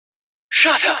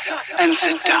Shut up and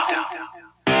sit down.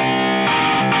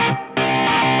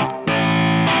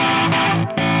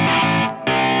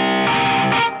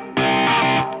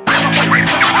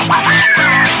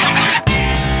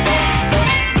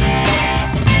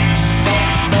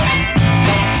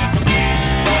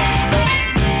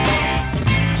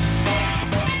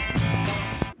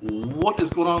 What is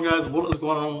going on, guys? What is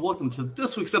going on? Welcome to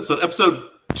this week's episode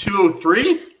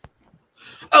 203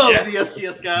 of the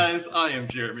STS, guys. I am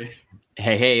Jeremy.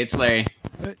 Hey, it's Larry.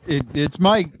 It's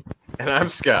Mike. And I'm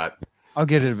Scott. I'll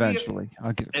get it eventually.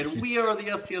 We are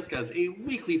the STS, guys, a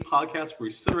weekly podcast where we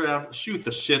sit around, shoot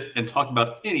the shit, and talk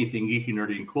about anything geeky,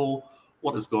 nerdy, and cool.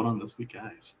 What is going on this week,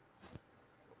 guys?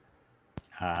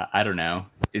 I don't know.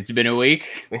 It's been a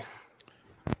week.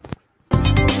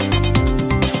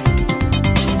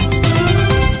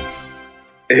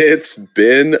 It's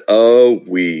been a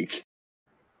week.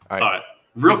 All right.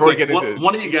 Real Before quick,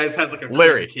 one of you guys has like a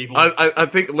Larry. cable. I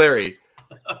think Larry,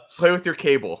 play with your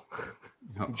cable.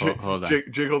 Hold on.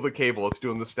 Jiggle the cable. It's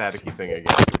doing the staticky thing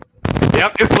again.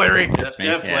 Yep, it's Larry.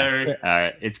 Yep, Larry. All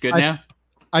right, it's good now.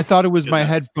 I thought it was my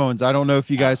headphones. I don't know if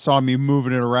you guys saw me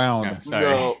moving it around. No, sorry.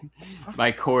 No.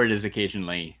 My cord is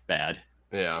occasionally bad.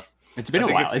 Yeah. It's been a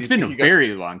while. It's been a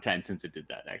very long time siness it did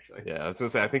that, actually. Yeah, I was gonna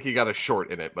say I think he got a short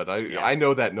in it, but I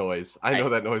know that noise. I know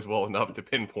that noise well enough to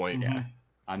pinpoint. Yeah.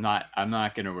 I'm not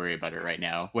gonna worry about it right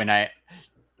now. When I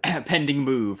pending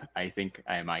move, I think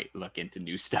I might look into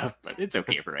new stuff, but it's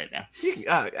okay for right now. You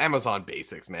can, Amazon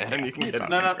Basics, man. Yeah, you can get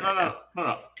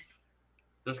No.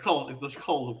 There's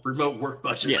called remote work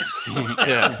budget. Yes.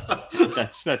 Yeah.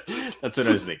 That's what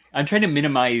I was thinking. I'm trying to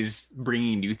minimize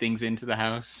bringing new things into the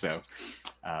house, so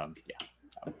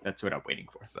that's what I'm waiting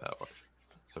for.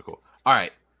 So cool. All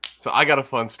right. So I got a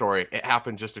fun story. It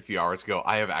happened just a few hours ago.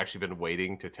 I have actually been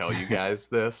waiting to tell you guys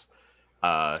this.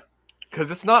 Because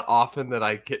it's not often that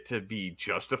I get to be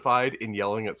justified in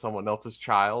yelling at someone else's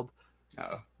child.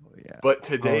 But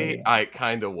today I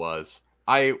kind of was.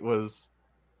 I was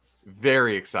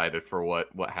very excited for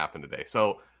what happened today.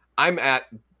 So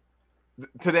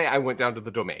today I went down to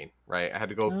the Domain, right? I had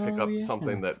to go pick up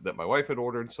something that my wife had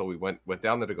ordered. So we went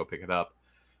down there to go pick it up.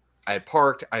 I had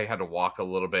parked. I had to walk a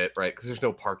little bit, right? Because there's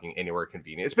no parking anywhere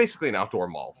convenient. It's basically an outdoor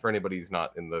mall for anybody who's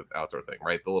not in the outdoor thing,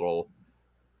 right? The little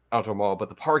outdoor mall, but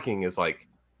the parking is like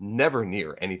never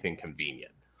near anything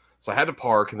convenient. So I had to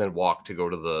park and then walk to go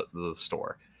to the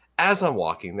store. As I'm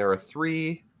walking, there are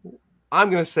three,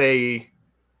 I'm going to say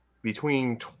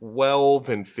between 12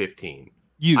 and 15.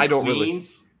 I don't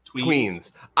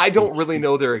Tweens. I don't really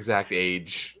know their exact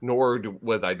age, nor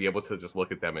would I be able to just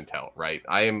look at them and tell, right?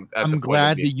 I'm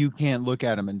glad that you can't look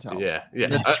at them and tell. Yeah.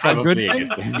 That's a good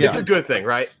thing. It's a good thing,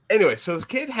 right? Anyway, so this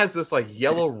kid has this like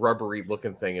yellow rubbery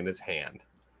looking thing in his hand.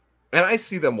 And I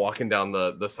see them walking down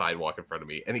the sidewalk in front of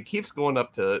me, and he keeps going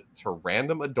up to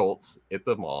random adults at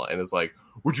the mall and is like,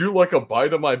 "Would you like a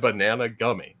bite of my banana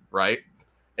gummy?" Right?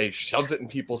 And he shoves it in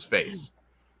people's face.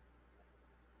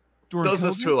 Does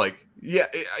this to like,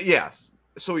 yes.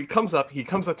 So he comes up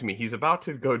to me. He's about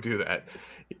to go do that.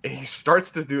 He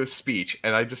starts to do a speech,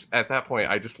 and at that point,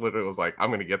 I just literally was like,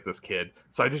 "I'm gonna get this kid."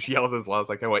 So I just yelled as loud as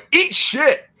I went, "Eat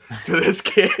shit!" to this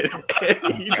kid,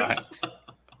 and he just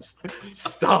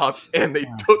stopped, and they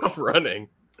took off running.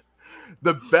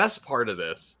 The best part of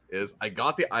this is I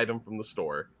got the item from the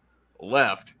store,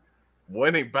 left,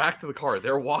 went back to the car.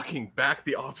 They're walking back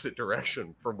the opposite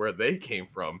direction from where they came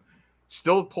from,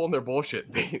 still pulling their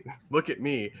bullshit. They look at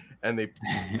me and they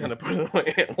kind of put it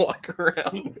away and walk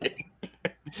around me.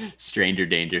 Stranger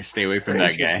danger. Stay away from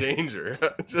that guy. Danger.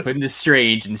 Putting the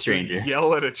strange and stranger.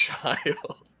 Yell at a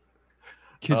child.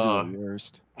 Kids are the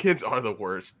worst. Kids are the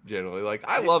worst generally. Like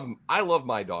I love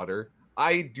my daughter.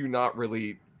 I do not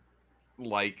really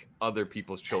like other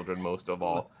people's children most of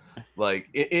all. Like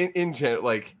in general,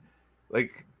 like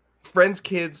friends'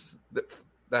 kids.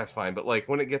 That's fine, but like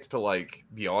when it gets to like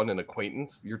beyond an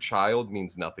acquaintance, your child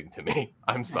means nothing to me.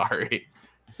 I'm sorry.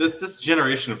 This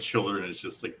generation of children is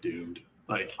just like doomed.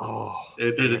 Like,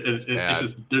 they're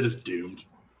just doomed.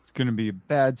 It's gonna be a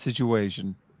bad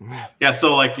situation. Yeah,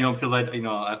 so like because I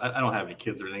don't have any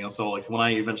kids or anything else. So like when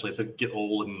I eventually said get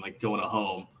old and like go in a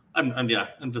home, I'm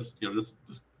just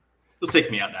just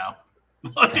take me out now.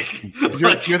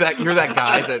 You're that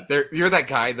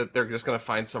guy that they're just gonna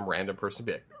find some random person to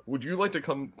be like, would you like to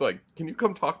come? Like, can you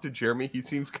come talk to Jeremy? He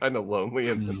seems kind of lonely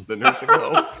in the nursing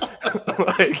home.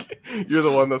 Like, you're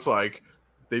the one that's like,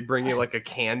 they bring you like a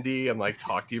candy and like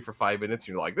talk to you for 5 minutes.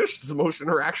 And you're like, this is the most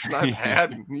interaction I've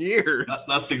had in years.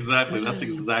 That's exactly how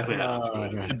it's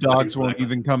going. The dogs won't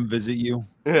even come visit you.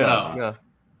 Yeah.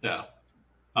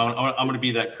 I'm gonna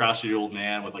be that crotchety old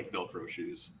man with like Velcro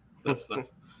shoes. That's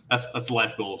That's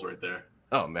life goals right there.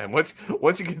 Oh man, once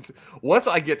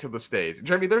I get to the stage,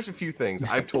 Jeremy, there's a few things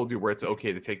I've told you where it's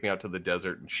okay to take me out to the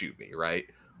desert and shoot me, right?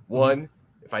 One,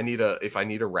 if I need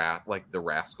a rat, like the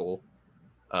rascal,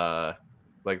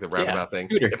 like the roundabout thing.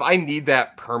 Scooter. If I need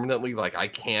that permanently, like I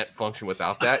can't function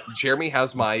without that, Jeremy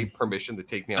has my permission to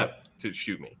take me out to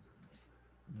shoot me.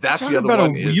 That's the other about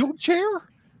one. A wheelchair?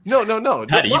 No.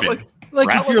 Not even. Like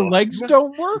if your legs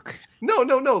don't work? No.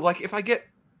 Like if I get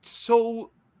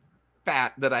so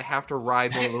fat that I have to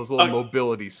ride one of those little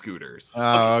mobility scooters.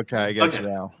 Oh, okay, I get you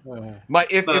now.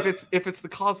 If it's the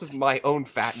cause of my own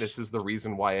fatness is the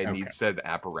reason why I need said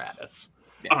apparatus.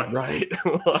 All right.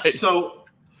 Right.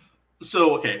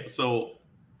 So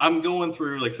I'm going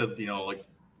through, like I said, like,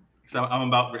 so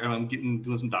I'm doing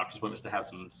some doctor's appointments to have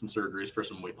some surgeries for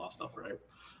some weight loss stuff, right?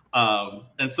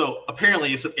 And so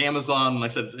apparently it's Amazon,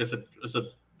 like I said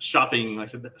shopping, like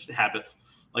I said, habits.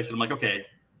 Like I said, I'm like, okay,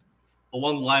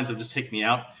 along the lines of just take me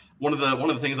out. One of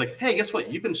the things, like, hey, guess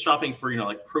what? You've been shopping for,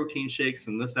 like protein shakes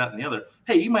and this, that, and the other.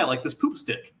 Hey, you might like this poop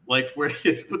stick, like where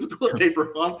you put the toilet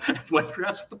paper on and wipe your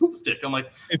ass with the poop stick. I'm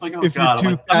like, if oh you're God,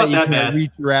 too fat, you can't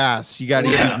reach your ass. You got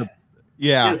to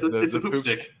it's a poop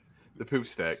stick. The poop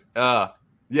stick.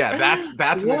 Yeah, that's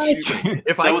an issue.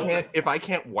 If I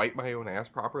can't wipe my own ass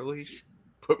properly,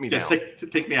 put me down.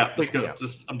 Take me out. Let's go.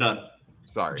 I'm done.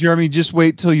 Sorry, Jeremy. Just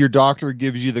wait till your doctor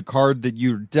gives you the card that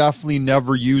you definitely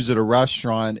never use at a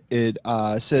restaurant. It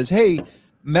says, "Hey,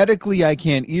 medically, I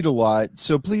can't eat a lot,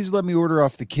 so please let me order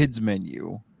off the kids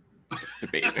menu." It's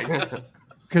amazing.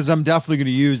 Because I'm definitely going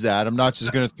to use that. I'm not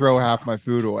just going to throw half my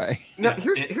food away. Now,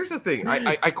 here's the thing.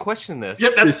 I question this.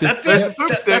 Yep, that's it.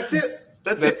 Poop stick. That's it.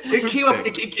 That's it.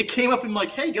 It came up and like,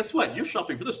 hey, guess what? You're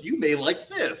shopping for this. You may like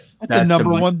this. That's a number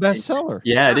one bestseller.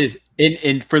 Yeah, it is.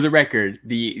 And for the record,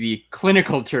 the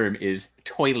clinical term is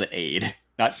toilet aid,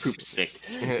 not poop stick.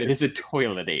 It is a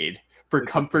toilet aid for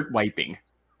comfort wiping.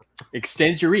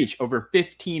 Extends your reach over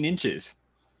 15 inches.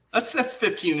 That's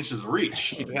 15 inches of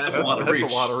reach. That's a lot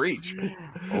of reach.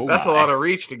 Oh, that's a lot of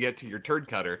reach to get to your turd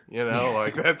cutter.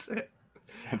 Like that's it.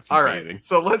 That's all amazing. Right.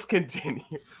 So let's continue.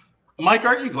 Mike,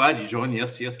 aren't you glad you joined the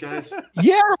STS guys?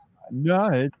 Yeah. No,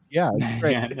 it's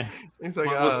great. He's like,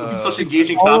 with such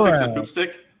engaging topics as poop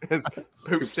stick. It's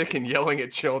poop stick and yelling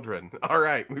at children. All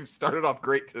right, we've started off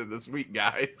great this week,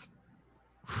 guys.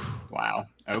 Wow.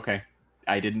 Okay.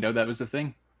 I didn't know that was a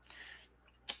thing.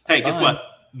 Hey, guess what?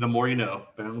 The more you know.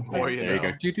 The more you know.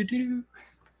 There you go. Do.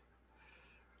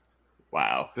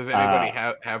 Wow. Does anybody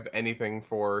have anything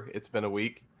for It's Been a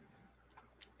Week?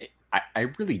 I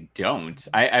really don't.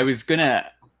 I was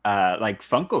gonna like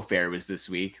Funko Fair was this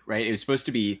week, right? It was supposed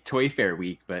to be Toy Fair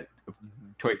week, but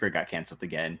Toy Fair got canceled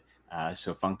again.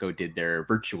 So Funko did their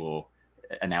virtual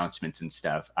announcements and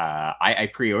stuff. I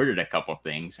pre-ordered a couple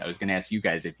things. I was gonna ask you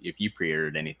guys if you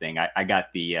pre-ordered anything. I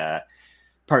got the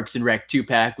Parks and Rec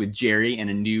 2-pack with Jerry and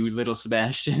a new little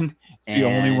Sebastian. It's the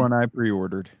only one I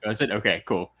pre-ordered. Was it? Okay,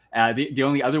 cool. The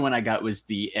only other one I got was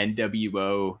the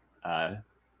NWO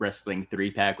Wrestling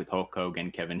 3-pack with Hulk Hogan,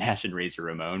 Kevin Nash, and Razor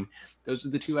Ramon. Those are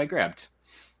the two I grabbed.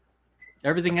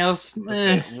 Everything else,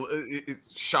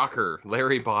 shocker.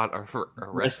 Larry bought a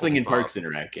Wrestling and Parks and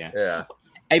Rec. Yeah.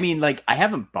 I mean, like, I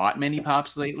haven't bought many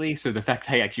pops lately, so the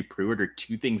fact I actually pre-ordered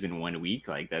 2 things in 1 week,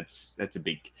 like that's a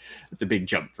big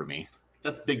jump for me.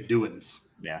 That's big doings.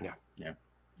 Yeah.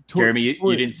 Jeremy,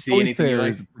 you didn't see anything you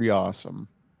liked? Pretty awesome.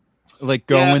 Like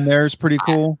going there is pretty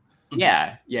cool.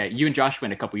 Yeah. You and Josh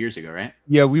went a couple years ago, right?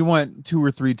 Yeah, we went 2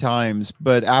 or 3 times,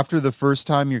 but after the first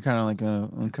time, you're kind of like,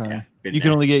 oh, okay. Yeah, you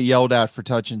can only get yelled at for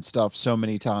touching stuff so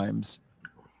many times.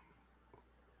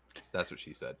 That's what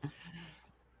she said.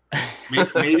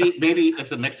 Maybe I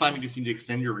said next time you just need to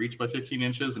extend your reach by 15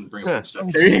 inches and bring poop stick.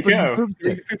 There you go.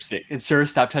 Poop stick. And sir,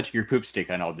 stop touching your poop stick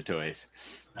on all the toys.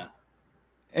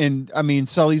 And I mean,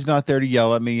 Sully's not there to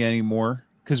yell at me anymore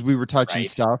because we were touching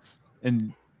stuff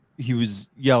and he was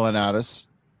yelling at us.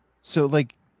 So,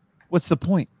 like, what's the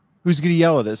point? Who's going to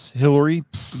yell at us? Hillary?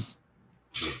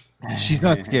 She's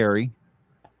not scary.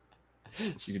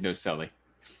 She's no Sully.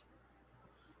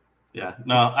 Yeah,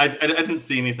 no, I didn't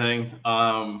see anything.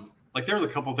 Like there was a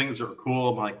couple things that were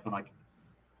cool. I'm like,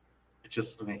 it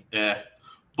just,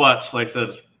 But like I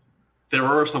said, there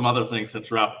were some other things that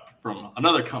dropped from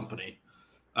another company.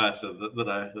 So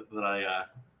that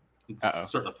I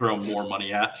starting to throw more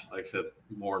money at. Like I said,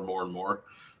 more and more and more.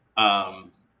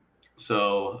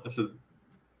 So I said,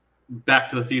 Back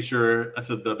to the Future. I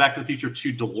said the Back to the Future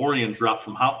 2 DeLorean dropped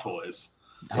from Hot Toys.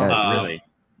 Really?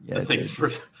 Yeah,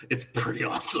 it's pretty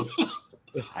awesome.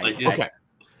 Okay.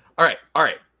 All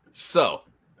right. So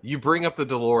You bring up the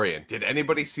DeLorean. Did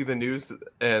anybody see the news?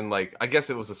 And like, I guess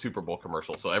it was a Super Bowl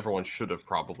commercial, so everyone should have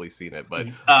probably seen it. But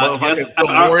yes,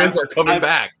 DeLoreans are coming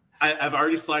back. I've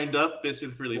already signed up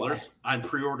basically for the alerts. I'm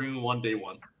pre-ordering one day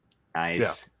one.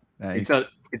 Nice. Nice. It's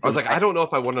I was like, I don't know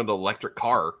if I want an electric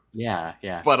car. Yeah.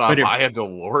 But I'll buy a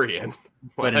DeLorean.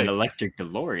 But an electric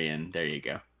DeLorean. There you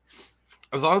go.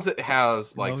 As long as it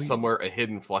has like somewhere a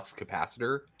hidden flux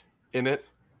capacitor in it,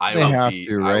 they have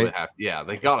to, right?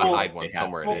 They gotta hide one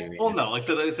somewhere. Well, no, like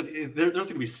I said, there's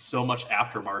gonna be so much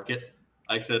aftermarket.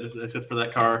 I said for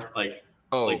that car,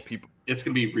 people, it's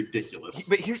gonna be ridiculous.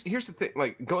 But here's the thing,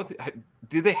 like,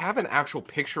 did they have an actual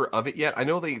picture of it yet? I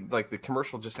know they the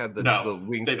commercial just had the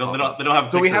wings. They don't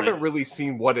have. So we haven't really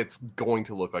seen what it's going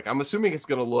to look like. I'm assuming it's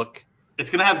gonna look. It's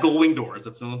gonna have gull wing doors.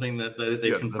 That's the only thing that they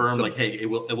confirmed. Hey, it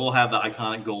will have the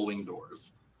iconic gull wing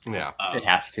doors. Yeah, it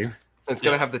has to. It's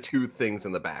gonna have the two things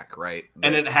in the back, right?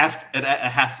 And it has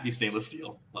to be stainless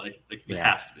steel. It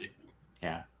has to be.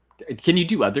 Yeah. Can you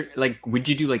do other would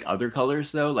you do other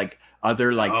colors though? Like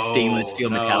other stainless steel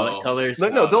metallic colors?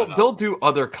 No, they'll do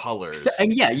other colors. So,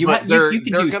 and yeah, they're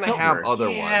gonna silver. Have other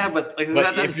ones. Yeah, but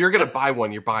if you're gonna buy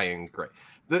one, you're buying gray.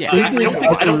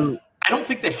 I don't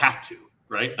think they have to,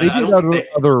 right? They did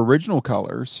other original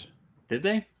colors. Did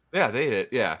they? Yeah, they did.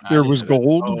 Yeah, there was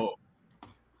gold.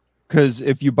 Because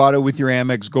if you bought it with your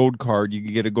Amex Gold card, you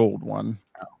could get a gold one.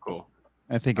 Oh, cool.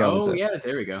 I think that was it. Yeah,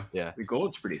 there we go. Yeah, the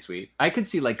gold's pretty sweet. I could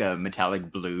see a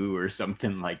metallic blue or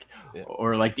something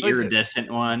or the iridescent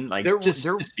one.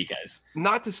 Just because.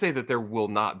 Not to say that there will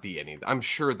not be any. I'm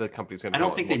sure the company's going to. I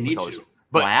don't think they need to.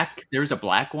 But black. There's a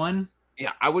black one.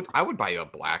 Yeah, I would buy a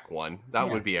black one. That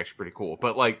would be actually pretty cool.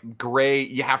 But gray,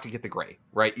 you have to get the gray,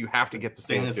 right? You have to get the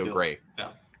stainless steel gray. Yeah.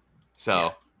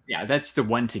 So. Yeah, that's the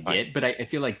one to get, but I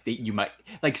feel like you might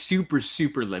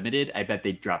super limited. I bet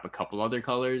they'd drop a couple other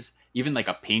colors, even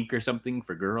a pink or something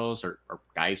for girls or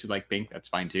guys who like pink. That's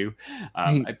fine too.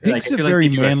 Pink's a very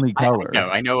manly color.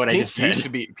 I know what pink I just said.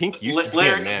 Pink used to be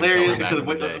a man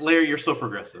color. Larry, you're so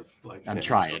progressive. I'm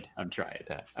trying.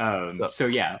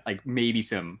 Yeah. Maybe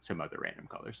some other random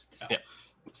colors. Yeah.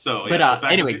 So, but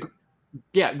anyway.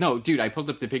 Yeah, no, dude, I pulled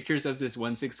up the pictures of this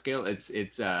 1/6 scale.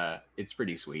 It's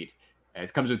pretty sweet.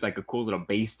 It comes with a cool little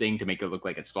base thing to make it look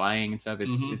like it's flying and stuff.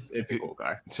 It's a cool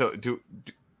car. So do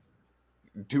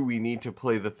we need to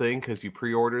play the thing because you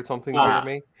pre-ordered something for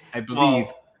me? I believe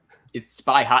it's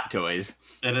by Hot Toys.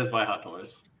 It is by Hot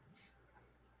Toys.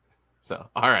 So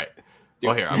all right.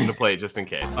 Well, here I'm gonna play it just in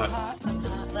case. That's hot.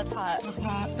 That's hot. That's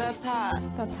hot. That's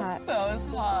hot. That's hot. That was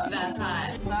hot. That's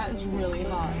hot. That is really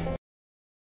hot.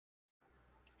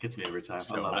 Gets me every time.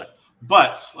 I love it.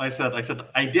 But I said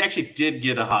I actually did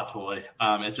get a hot toy.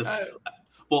 It just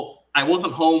I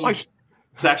wasn't home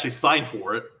to actually sign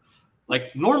for it.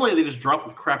 Normally they just drop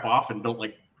the crap off and don't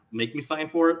make me sign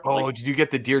for it. Oh, did you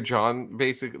get the Dear John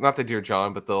not the Dear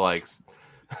John, but the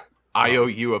I owe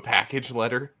you a package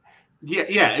letter?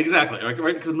 Yeah, exactly.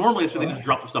 Right, because normally I said they just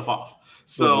drop the stuff off.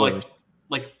 So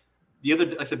the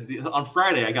other on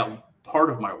Friday I got part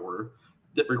of my order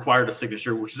that required a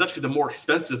signature, which is actually the more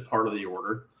expensive part of the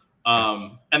order.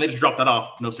 And they just dropped that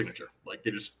off, no signature. They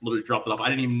just literally dropped it off. I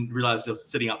didn't even realize it was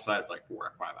sitting outside for 4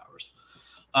 or 5 hours.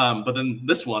 But then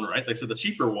this one, right? They said the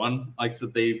cheaper one, we can't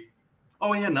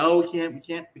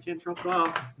drop it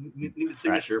off. Need a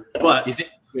signature. Right. But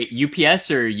is it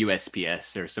UPS or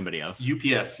USPS or somebody else?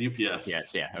 UPS.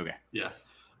 Yes, yeah, okay. Yeah.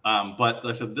 But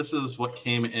like I said, this is what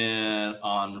came in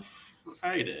on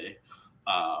Friday.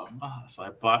 So I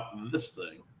bought this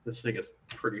thing. This thing is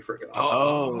pretty freaking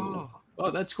awesome. Oh,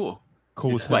 that's cool.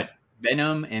 Cool as what?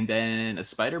 Venom and then a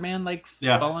Spider-Man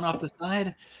falling off the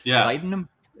side? Yeah. Fighting him?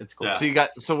 It's cool. Yeah.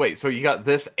 So you got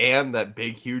this and that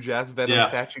big huge ass Venom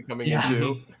statue coming in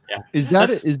too? Yeah. Is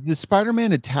the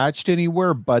Spider-Man attached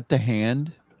anywhere but the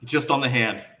hand? Just on the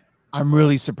hand. I'm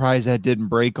really surprised that didn't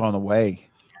break on the way.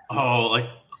 Oh,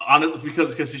 on it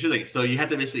because here's the thing. So you had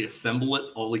to basically assemble it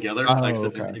all together,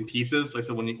 in pieces. Like I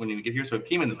said, when you get here, so it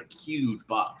came in this huge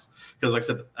box. Because like I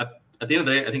said, at the end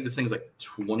of the day, I think this thing's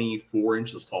 24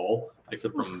 inches tall. Like I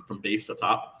said, from base to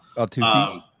top. About 2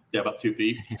 feet. Yeah, about 2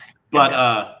 feet.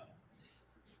 But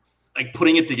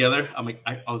putting it together,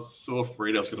 I was so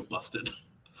afraid I was gonna bust it.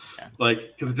 Yeah.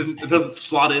 Because it doesn't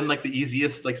slot in the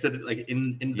easiest. Like I said,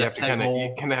 in you have to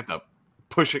you kind of have to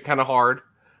push it kind of hard.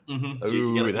 Mm-hmm.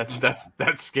 Ooh,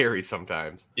 that's scary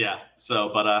sometimes. Yeah. So,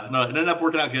 but no, it ended up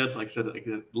working out good. Like I said,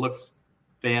 it looks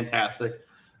fantastic.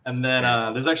 And then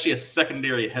there's actually a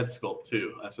secondary head sculpt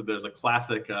too. So there's a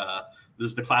classic. This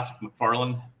is the classic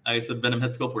McFarlane. I said Venom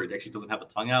head sculpt where it actually doesn't have the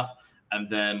tongue out, and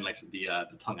then like I said the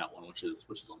tongue out one, which is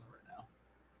on there right now.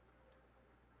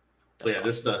 But yeah,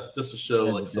 just to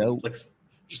show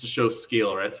just to show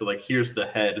scale, right? So like here's the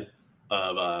head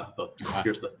of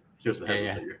here's the head of the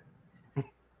figure.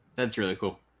 That's really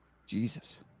cool.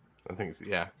 Jesus. I think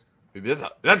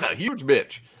that's a huge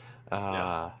bitch.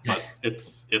 But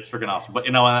it's freaking awesome. But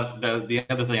you know what? The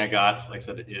other thing I got, like I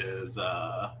said, is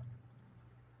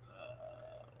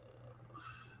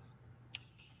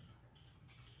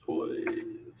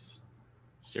toys.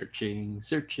 Searching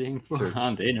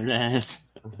on the internet.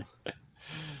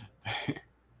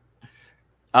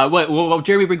 Well,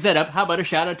 Jeremy brings that up. How about a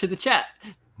shout out to the chat?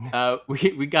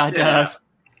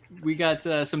 We got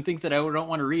some things that I don't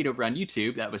want to read over on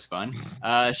YouTube. That was fun.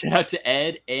 Shout out to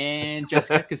Ed and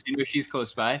Jessica because we know she's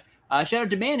close by. Shout out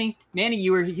to Manny. Manny,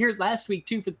 you were here last week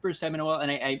too for the first time in a while, and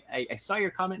I saw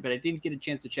your comment, but I didn't get a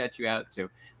chance to chat you out. So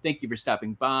thank you for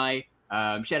stopping by.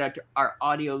 Shout out to our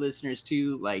audio listeners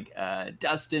too, like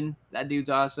Dustin. That dude's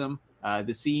awesome.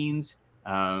 The Scenes.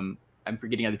 I'm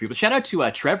forgetting other people. Shout out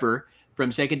to Trevor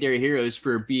from Secondary Heroes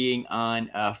for being on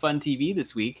Fun TV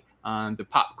this week on the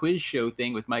pop quiz show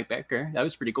thing with Mike Becker. That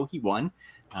was pretty cool. He won.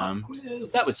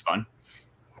 That was fun.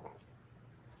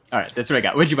 All right, that's what I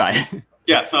got. What'd you buy?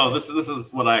 Yeah, so this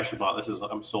is what I actually bought.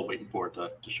 I'm still waiting for it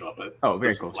to show up.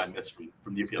 Very cool. I missed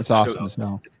from the UPS. That's awesome as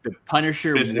hell. It's the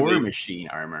Punisher War Machine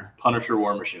armor. Punisher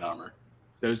War Machine armor.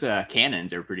 Those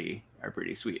cannons are pretty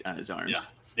sweet on his arms. Yeah,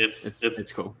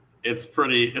 it's cool. It's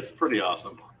pretty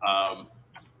awesome.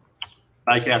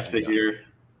 Diecast figure.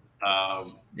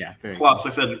 Very plus,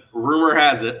 cool. I said, rumor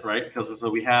has it, right? Because so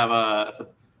we have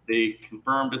they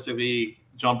confirmed basically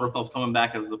John Berthel's coming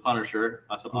back as the Punisher.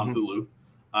 I said on Hulu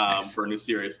for a new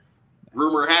series.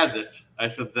 Rumor has it, I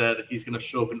said that he's going to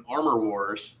show up in Armor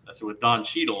Wars. I said with Don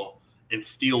Cheadle and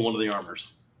steal one of the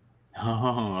armors.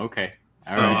 Oh, okay.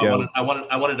 So I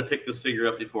wanted to pick this figure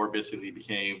up before it basically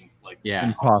became like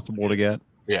impossible to get.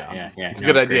 Yeah. It's a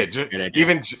good idea. Good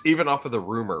idea. Even off of the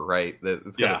rumor, right? That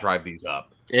it's going to drive these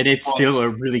up. And it's still a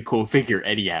really cool figure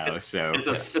anyhow. So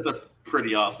it's a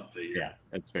pretty awesome figure. Yeah,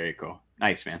 that's very cool.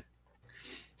 Nice, man.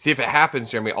 See, if it happens,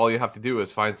 Jeremy, all you have to do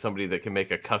is find somebody that can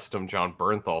make a custom John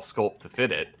Bernthal sculpt to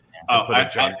fit it.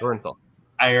 Bernthal.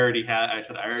 I already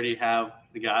have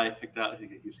the guy picked out.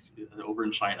 He's over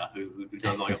in China who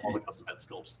does like all the custom head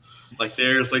sculpts. Like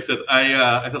there's, like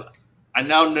I said, I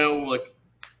now know like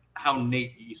how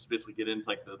Nate used to basically get into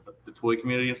like the toy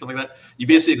community and stuff like that. You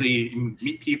basically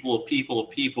meet people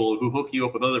who hook you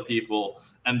up with other people,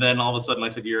 and then all of a sudden, I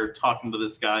said, you're talking to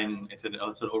this guy, and I said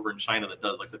over in China that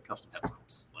does like I said custom head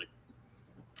sculpts. Like,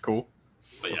 cool.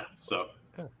 But yeah, so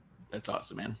that's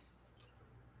awesome, man.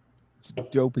 It's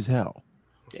dope as hell.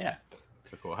 Yeah.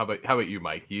 So cool. How about you,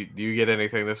 Mike? Do you get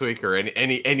anything this week, or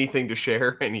anything to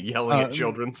share? Any yelling at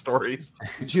children stories?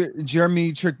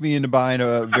 Jeremy tricked me into buying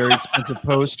a very expensive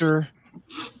poster.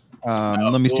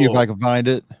 Let me see if I can find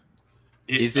it.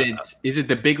 Is it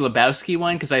the Big Lebowski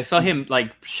one? Because I saw him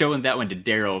like showing that one to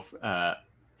Daryl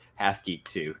Half Geek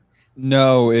too.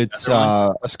 No, it's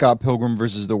a Scott Pilgrim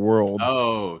versus the World.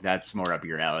 Oh, that's more up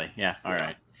your alley. Yeah. All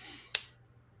right.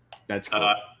 That's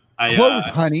cool.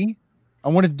 Honey. I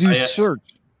want to do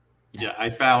search. Yeah, I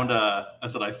found.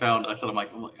 I found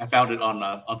it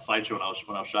on Sideshow when I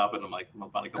was shopping. I was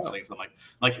buying a couple things. I'm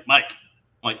like Mike,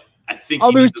 I think.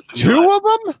 Oh, there's two of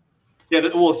them. Yeah.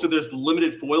 So there's the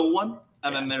limited foil one,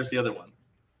 and then there's the other one.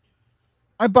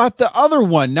 I bought the other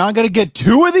one. Now I got to get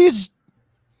two of these.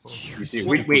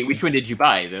 Wait, which one did you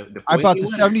buy? The I bought the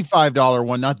 $75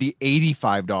 one, not the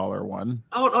 $85 one.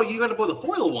 Oh, you got to buy the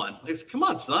foil one. Come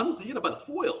on, son, you got to buy the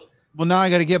foil. Well, now I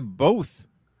got to get both.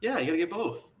 Yeah, you got to get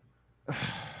both.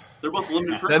 They're both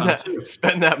limited prints too.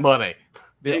 Spend that money.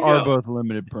 They are both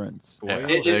limited prints. Yeah,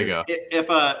 there you go.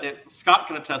 If Scott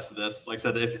can attest to this, like I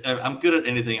said, if I'm good at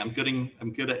anything, I'm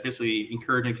good at basically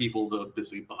encouraging people to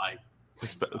basically buy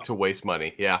to waste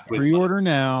money. Yeah, pre-order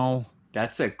now.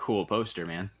 That's a cool poster,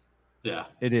 man. Yeah,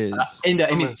 it is.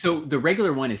 So the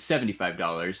regular one is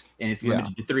 $75 and it's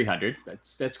limited to 300.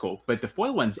 That's cool. But the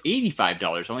foil one's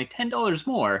 $85, only $10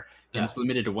 more, and it's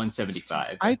limited to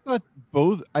 175. I thought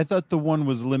the one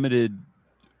was limited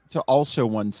to also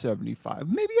 175.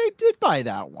 Maybe I did buy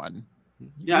that one.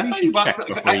 Yeah, I thought you bought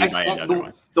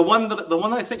the one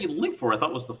that I sent you the link for. I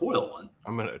thought was the foil one.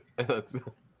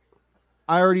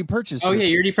 I already purchased. Oh, yeah,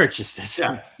 you already purchased it.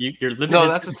 Yeah, you're limited. No,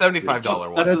 that's a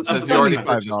 $75 one. That's a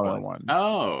 $75 one.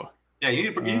 Oh, yeah, you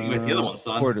need to get the other one,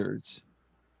 son. Orders.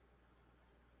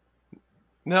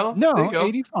 No,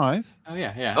 85. Oh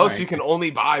yeah. Oh, so you can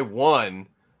only buy one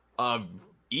of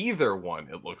either one.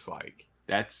 It looks like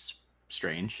that's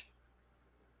strange.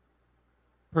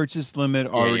 Purchase limit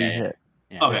already hit.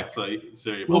 Yeah. Okay,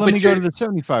 so let me go to the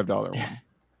 $75 one.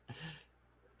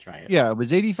 try it. Yeah, it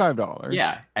was $85.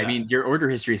 Yeah, I mean your order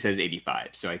history says 85,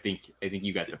 so I think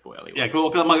you got the foil. Yeah, cool.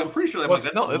 Because I'm pretty sure that's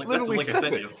it literally that's the link I says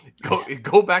sent it. you.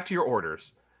 Go back to your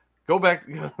orders. Go back.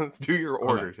 Let's do your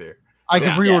orders here. I could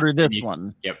Yeah. reorder this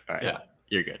one. Yep. All right. Yeah.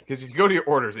 You're good. Because if you go to your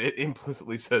orders, it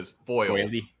implicitly says foil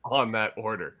Foily. on that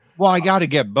order. Well, I got to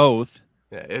get both.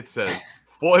 Yeah, it says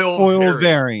foil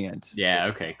variant. Yeah.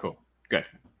 Okay. Cool. Good.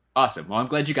 Awesome. Well, I'm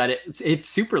glad you got it. It's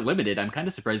super limited. I'm kind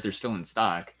of surprised they're still in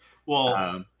stock.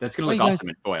 Well, that's gonna Why look you guys awesome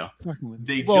in foil.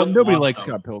 Well, just nobody launched likes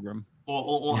them. Scott Pilgrim.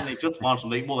 Well, they just launched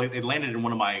them. They landed in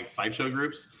one of my sideshow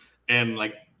groups, and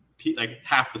like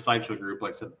half the sideshow group,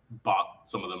 like I said, bought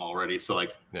some of them already. So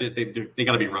like they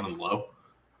got to be running low.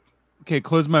 Okay,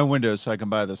 close my window so I can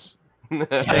buy this.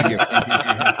 Thank you.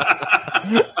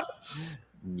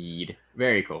 Need.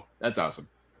 Very cool. That's awesome.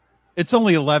 It's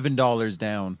only $11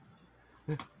 down.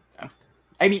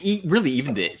 I mean, really,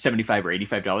 even the $75 or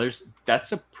 $85,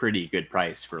 that's a pretty good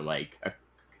price for like a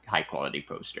high quality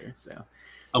poster. So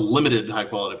a limited high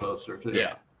quality poster too.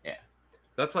 Yeah.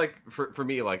 That's like for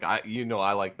me, like I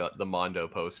like the Mondo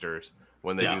posters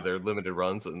when they do their limited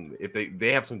runs, and if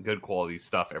they have some good quality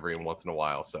stuff every once in a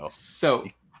while. So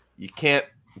you can't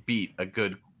beat a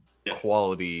good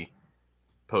quality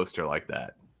poster like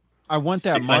that. I want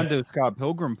that Mondo Scott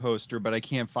Pilgrim poster, but I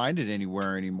can't find it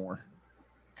anywhere anymore.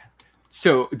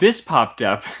 So this popped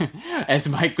up as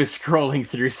Mike was scrolling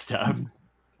through stuff.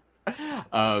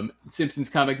 Simpsons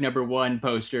comic #1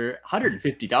 poster,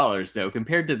 $150 though,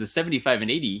 compared to the $75 and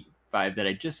 $85 that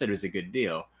I just said was a good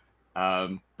deal.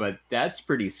 But that's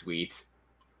pretty sweet.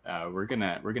 We're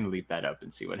gonna leave that up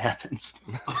and see what happens.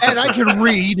 And I can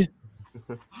read.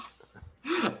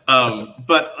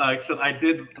 But so I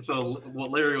did. So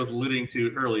what Larry was alluding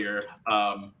to earlier,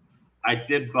 I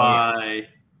did buy.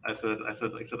 I said,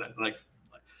 like,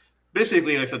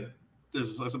 basically, like I said,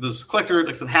 there's collector,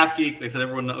 like I said, Half Geek. Like I said,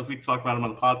 everyone knows, we talked about him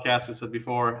on the podcast. We said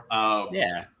before.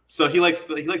 Yeah. So he likes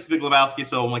the Big Lebowski.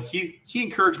 So I'm like, he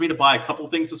encouraged me to buy a couple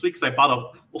things this week because I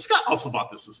bought Scott also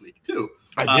bought this week too.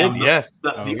 I did, yes.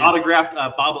 The autographed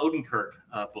Bob Odenkirk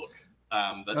book.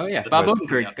 Bob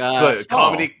Odenkirk. It's a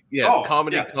comedy. Yeah, Saul,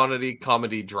 it's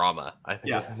comedy drama. I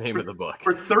think is the name of the book.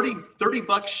 For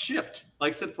 $30 shipped. Like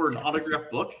I said, for an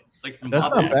autographed book. Like that's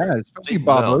not bad, especially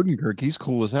Bob Odenkirk. He's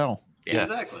cool as hell. Yeah,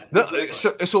 exactly.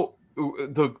 So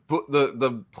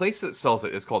the place that sells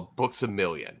it is called Books A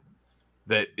Million.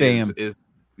 That is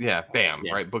BAM,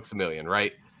 right? Books A Million,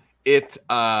 right? It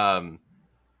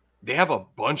they have a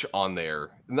bunch on there,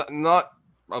 not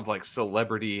of like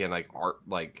celebrity and like art,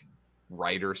 like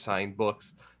writer signed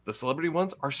books. The celebrity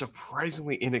ones are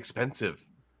surprisingly inexpensive.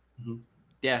 Mm-hmm.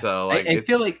 Yeah, so like, I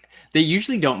feel like they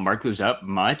usually don't mark those up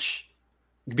much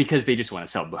because they just want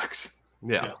to sell books.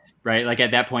 Yeah. Right. Like at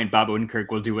that point, Bob Odenkirk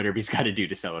will do whatever he's got to do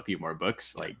to sell a few more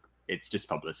books. Like it's just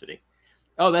publicity.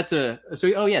 Oh, so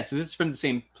this is from the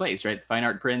same place, right? The Fine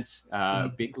Art Prints,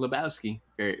 Big Lebowski.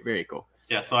 Very, very cool.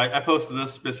 Yeah, so I posted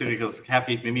this specifically because Half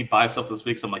Geek made me buy stuff this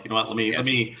week. So I'm like, you know what? Let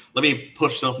me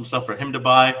push some stuff for him to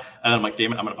buy, and I'm like,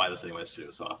 damn it, I'm gonna buy this anyways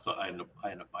too. So I end up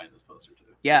buying this poster too.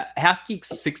 Yeah, Half Geek's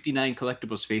 69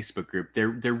 Collectibles Facebook group.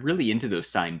 They're really into those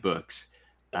signed books.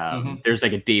 There's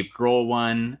like a Dave Grohl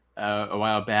one a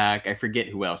while back. I forget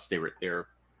who else they were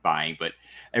buying, but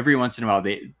every once in a while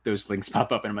those links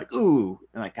pop up, and I'm like, ooh,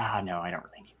 and like, no, I don't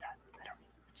really need that.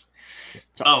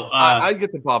 I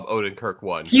get the Bob Odenkirk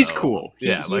one. He's cool.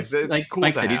 Yeah, he's, like cool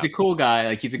Mike said, he's a cool guy.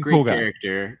 Like he's a great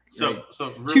character. So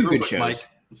two real good quick, shows. Mike.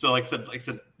 So like I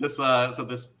said, this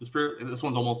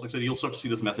one's almost, like I said, you'll start to see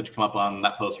this message come up on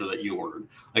that poster that you ordered.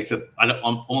 Like I said, I'm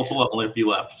almost only a few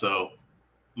left. So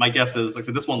my guess is, like I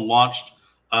said, this one launched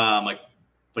like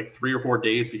 3 or 4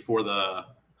 days before the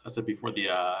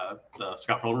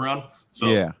Scott Pilgrim run. So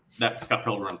yeah, that Scott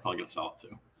Pilgrim run is probably gonna sell it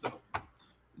too. So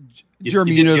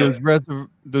Jeremy, you know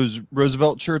those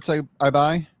Roosevelt shirts I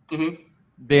buy? Mm-hmm.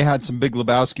 They had some Big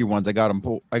Lebowski ones. I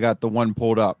got the one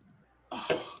pulled up.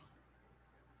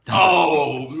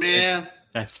 Oh man,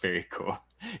 that's very cool.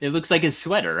 It looks like a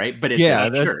sweater, right? But it's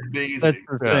that's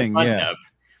the thing. Yeah,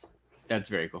 that's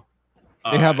very cool.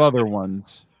 They have other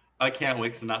ones. I can't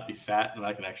wait to not be fat and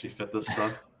I can actually fit this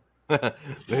stuff.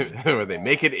 They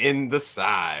make it in the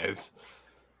size.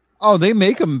 Oh, they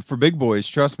make them for big boys.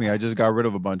 Trust me, I just got rid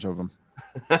of a bunch of them.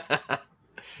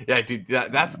 Yeah, dude,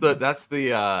 that's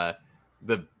the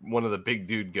one of the big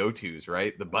dude go-tos,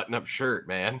 right? The button-up shirt,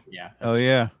 man. Yeah. Oh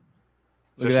yeah.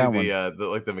 Look at that one.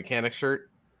 The the mechanic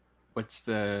shirt. What's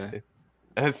the?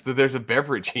 There's a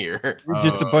beverage here.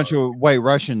 Just a bunch of White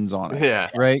Russians on it. Yeah.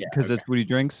 Right? Because that's what he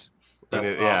drinks.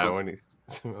 Awesome.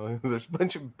 There's a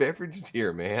bunch of beverages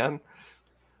here, man.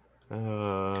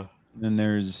 Then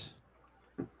there's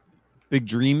Big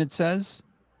Dream, it says.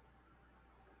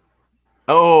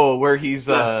 Oh, where he's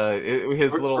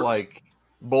his little like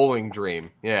bowling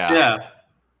dream. Yeah. Yeah.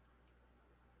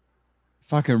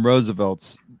 Fucking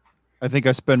Roosevelt's. I think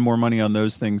I spend more money on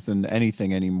those things than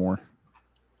anything anymore.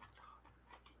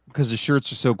 Because the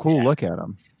shirts are so cool. Yeah. Look at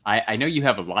them. I know you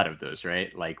have a lot of those,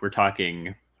 right? Like we're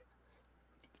talking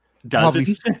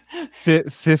dozens.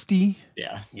 50.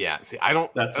 Yeah. Yeah. See, I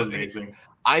don't. That's amazing.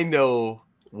 I know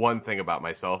one thing about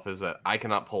myself is that I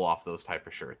cannot pull off those type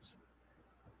of shirts.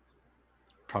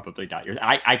 Probably not yours.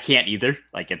 I can't either.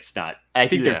 Like it's not. I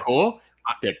think they're cool.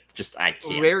 They're just I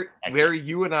can't. Larry,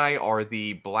 you and I are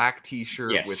the black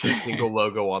T-shirt with a single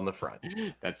logo on the front.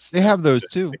 They have those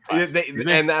too.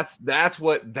 And that's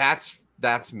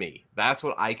me. That's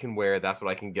what I can wear. That's what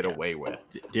I can get away with.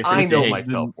 I know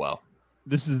myself well.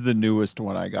 This is the newest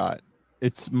one I got.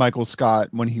 It's Michael Scott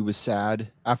when he was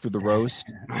sad after the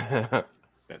roast.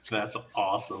 That's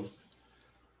awesome.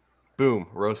 Boom,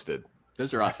 roasted.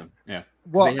 Those are awesome. Yeah.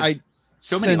 Well,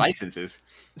 so many licenses.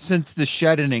 Since the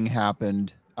shedding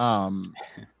happened, I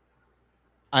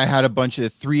had a bunch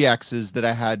of 3Xs that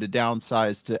I had to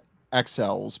downsize to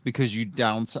XLs because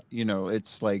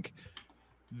it's like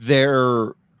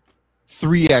their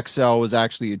 3XL was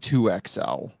actually a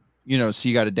 2XL, so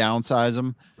you got to downsize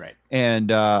them. Right.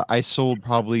 And I sold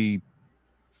probably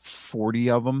 40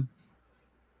 of them.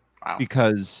 Wow.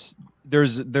 Because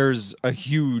there's a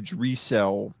huge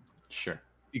resale. Sure.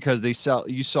 Because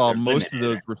you saw most of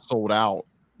those were sold out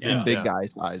in big guy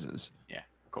sizes. Yeah,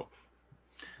 cool.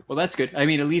 Well, that's good. I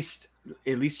mean, at least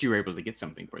you were able to get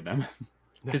something for them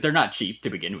because they're not cheap to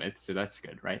begin with, so that's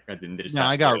good, right? Rather than just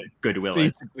I got Goodwill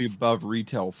basically above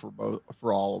retail for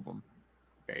all of them.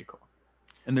 Very cool.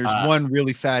 And there's one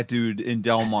really fat dude in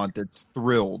Delmont that's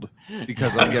thrilled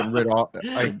because I'm getting rid of.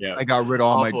 I got rid of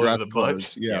all my dress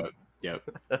clothes. Yeah. Yep.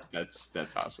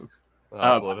 That's awesome.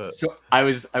 So I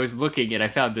was looking and I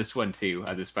found this one too,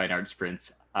 this Fine Arts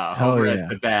Prints over at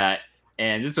the bat,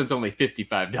 and this one's only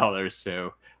 $55.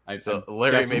 So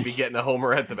Larry may be getting a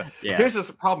homer at the bat. Yeah. Here's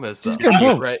the problem is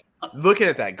right. Looking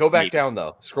at that, go back down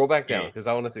though. Scroll back down because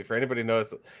I want to see for anybody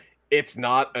knows it's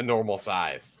not a normal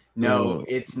size. No,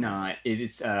 it's not. It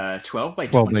is 12 by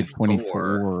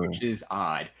 24, which is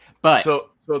odd. But so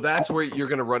that's where you're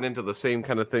going to run into the same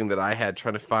kind of thing that I had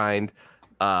trying to find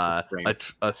a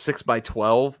 6 by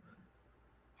 12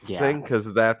 thing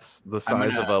because that's the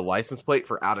size of a license plate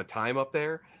for out of time up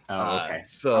there. Oh, okay.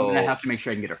 So I'm gonna have to make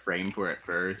sure I can get a frame for it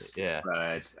first. Yeah.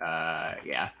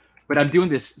 But But I'm doing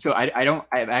this, so I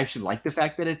actually like the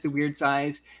fact that it's a weird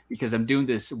size because I'm doing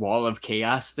this wall of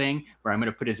chaos thing where I'm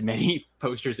going to put as many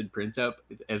posters and prints up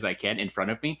as I can in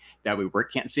front of me. That way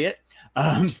work can't see it.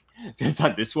 It's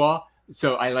on this wall.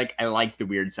 So I like the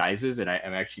weird sizes, and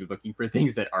I'm actually looking for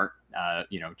things that aren't,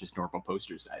 just normal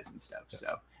poster size and stuff.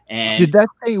 So, and did that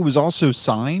say it was also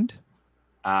signed?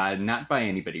 Not by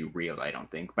anybody real, I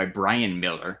don't think. By Brian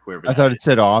Miller, whoever. I thought it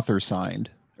said author signed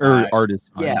or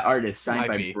artist signed. Yeah, artist signed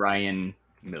by Brian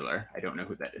Miller. I don't know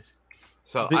who that is.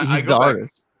 So he's the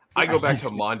artist. I go back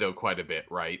to Mondo quite a bit,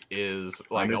 right? Is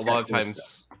like Mondo's a lot of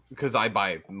times because I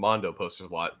buy Mondo posters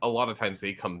a lot. A lot of times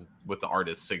they come with the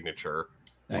artist's signature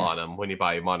on them when you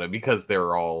buy Mondo because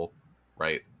they're all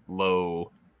right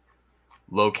low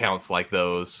counts like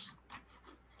those.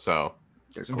 So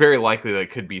it's very likely that it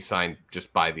could be signed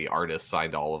just by the artist.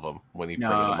 Signed all of them when he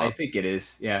printed them up. I think it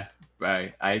is. Yeah,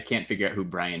 I can't figure out who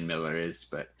Brian Miller is,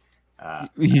 but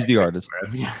he's the artist.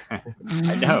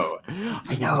 I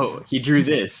know. He drew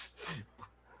this,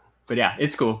 but yeah,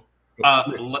 it's cool.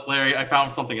 Larry, I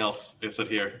found something else. It said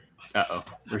here.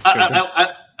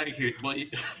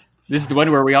 This is the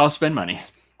one where we all spend money.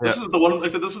 This is the one. I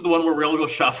said this is the one where we all go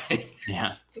shopping.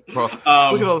 Yeah. Well, look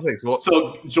at all the things. Well,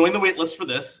 so join the wait list for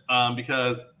this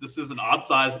because this is an odd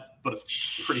size, but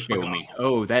it's pretty fucking awesome.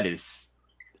 Oh, that is.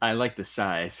 I like the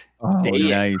size. Oh,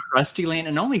 nice. Krusty Land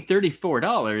and only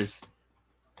 $34.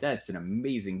 That's an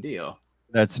amazing deal.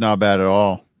 That's not bad at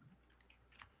all.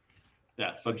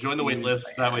 Yeah. So join the wait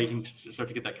list. That way you can start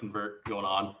to get that convert going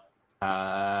on.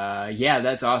 Yeah,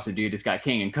 that's awesome, dude. It's got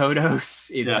King and Kodos.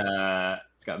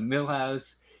 It's got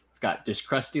Millhouse. It's got just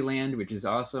Krusty Land, which is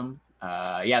awesome.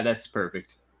 Yeah, that's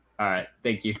perfect. All right,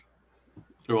 thank you.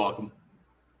 You're welcome.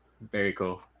 Very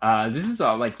cool. This is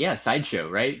all Sideshow,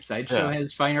 right? Sideshow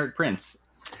has fine art prints.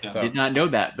 Yeah. Did not know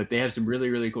that, but they have some really,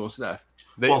 really cool stuff.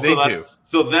 They do.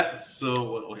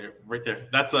 So here, right there.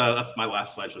 That's my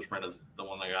last Sideshow print. Is the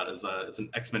one I got is it's an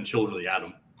X-Men Children of the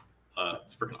Atom.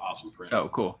 It's a freaking awesome print. Oh,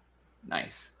 cool,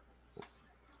 nice.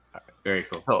 Very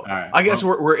cool. So, all right. I guess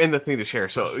we're in the thing to share.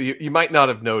 So you might not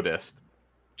have noticed.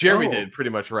 Jeremy did pretty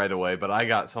much right away, but I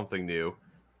got something new.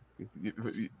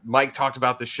 Mike talked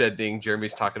about the shed thing.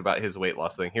 Jeremy's talking about his weight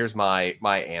loss thing. Here's my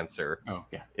answer. Oh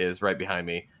yeah, is right behind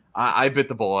me. I bit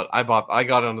the bullet. I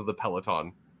got onto the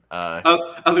Peloton. I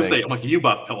was gonna say, I'm like, you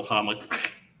bought Peloton. I'm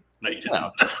like, no, you didn't.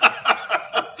 Well,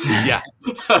 Yeah.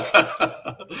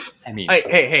 I mean,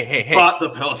 Hey. Bought the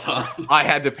Peloton. I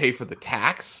had to pay for the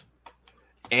tax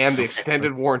and the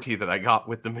extended warranty that I got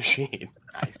with the machine.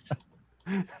 nice.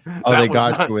 Oh, they was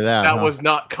got not- you with that. That huh? was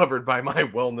not covered by my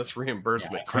wellness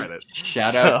reimbursement Yeah. credit.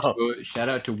 Shout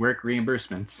out to work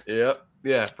reimbursements. Yep.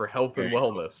 Yeah, for health and Very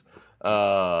cool. wellness.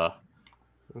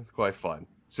 It's quite fun.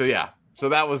 So yeah. So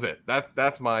that was it.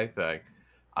 That's my thing.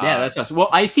 Yeah, that's awesome. Well,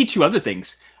 I see two other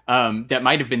things that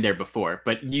might have been there before,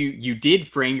 but you did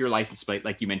frame your license plate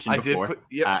like you mentioned I did before,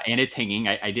 and it's hanging.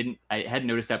 I hadn't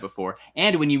noticed that before.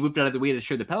 And when you moved out of the way to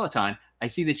show the Peloton, I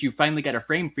see that you finally got a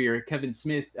frame for your Kevin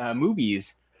Smith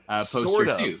movies poster sort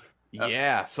of. too.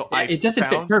 Yeah. So It doesn't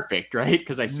fit perfect, right?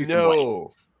 Because I see some white.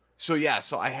 No. So yeah.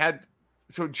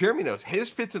 So Jeremy knows his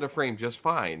fits in a frame just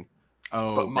fine,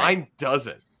 Oh, but right. mine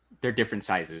doesn't. They're different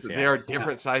sizes. So Yeah. they are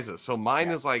different sizes. So mine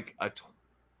is like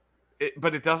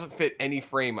but it doesn't fit any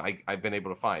frame I've been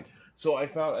able to find. So I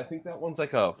think that one's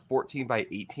like a 14 by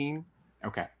 18.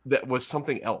 Okay. That was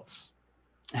something else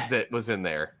that was in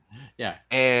there. Yeah.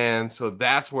 And so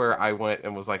that's where I went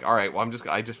and was like, all right, well,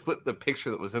 I just flipped the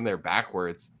picture that was in there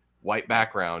backwards, white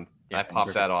background. Yeah, I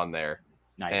popped that on there.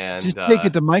 Nice. And Just take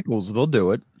it to Michael's. They'll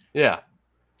do it. yeah.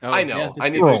 Oh, I know. yeah, I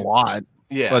that's need For to a lot,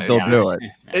 yeah. but they'll it's- do it.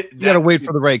 it- You got to that- wait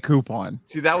for the right coupon.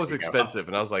 See, that was There you go. expensive,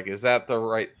 and I was like, "Is that the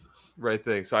right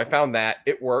thing?" So I found that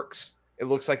it works. It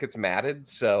looks like it's matted,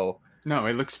 so No,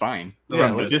 it looks fine Yeah, from it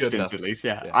the looks good distance, enough. at least.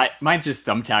 Yeah, Yeah. mine's just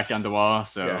thumbtacked on the wall.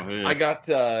 So yeah. I got.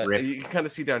 Rip. You can kind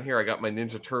of see down here. I got my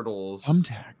Ninja Turtles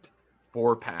Thumbtacked.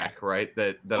 4-pack, right?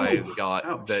 That I got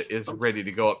ouch. that is ready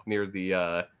to go up near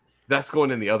the. That's going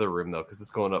in the other room though, because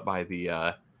it's going up by the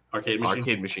Arcade machine.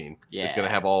 arcade machine. It's Yeah. gonna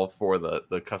have all 4 of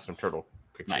the custom turtle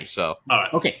pictures. Nice. So All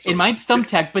right. Okay, So and mine's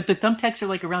thumbtacked, but the thumbtacks are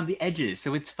like around the edges,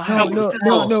 so it's fine.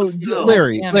 No, Still.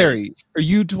 Larry, Damn it. Larry, are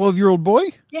you 12-year-old boy?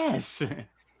 Yes.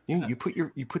 you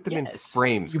put them in Yes.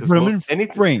 frames You because put them in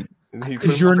frame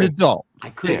because you're an adult. I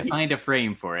couldn't Yeah. find a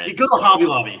frame for You it. go to Hobby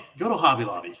Lobby. Go to Hobby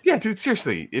Lobby. Yeah, dude,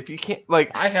 seriously, if you can't, like,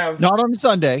 I have Not on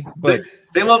Sunday, but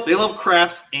They love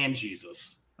crafts and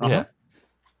Jesus. yeah.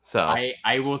 So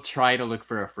I will try to look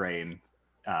for a frame.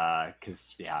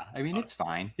 Because I mean it's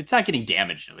fine. It's not getting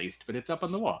damaged at least, but it's up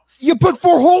on the wall. you put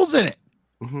 4 holes in it.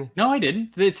 No, I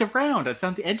didn't. It's around. It's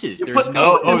on the edges. You There's put-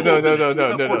 no. no. dimples in it. So You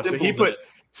got he dimples put in it.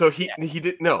 so he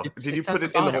did no. Did you It's put at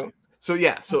it the in the bottom. hole? So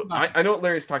yeah. So Bottom. I know what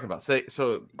Larry's talking about.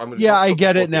 So I'm gonna. Yeah, I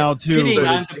get it now too. Sitting But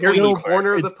on it's the Here's pointy the part.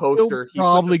 corner of the it's still poster. He put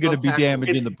probably the going to be thumbtack-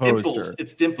 damaging It's the dimples. poster.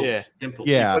 It's dimples. Yeah. Dimples.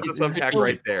 Yeah. He put the thumbtack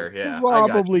right there. Yeah. I got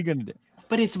Probably you. going to.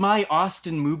 But it's my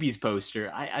Austin movies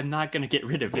poster. I'm not going to get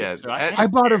rid of it. Yeah, So I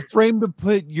bought a frame to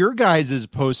put your guys'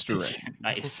 poster in.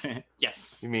 Nice.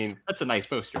 Yes. You mean That's a nice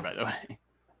poster, by the way.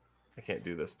 I can't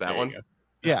do this? That There you one.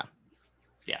 go.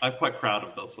 Yeah, I'm quite proud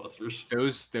of those posters.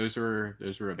 Those were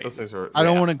Those amazing. things are. I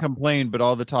don't yeah. want to complain, but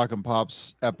all the Talking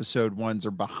Pops episode 1s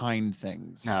are behind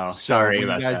things. No, So sorry when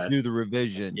about you guys that. do the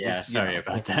revision. Yeah, just, you sorry know.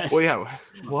 about that. Well, yeah,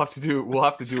 we'll have to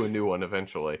do a new one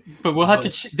eventually. But we'll have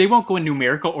to. They won't go in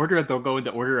numerical order. They'll go in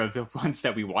the order of the ones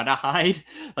that we want to hide,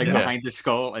 like Yeah. behind the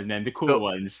skull, and then the cool So-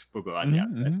 ones will go on the Mhm,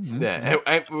 outside. mhm,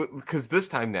 mhm. Yeah, because this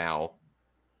time now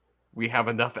we have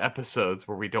enough episodes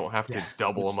where we don't have to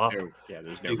double them up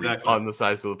There's no Exactly. on the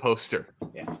size of the poster.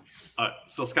 All right.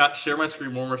 So Scott, share my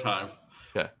screen one more time.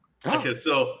 Okay.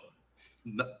 So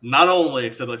not only I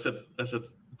said,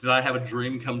 did I have a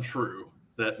dream come true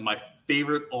that my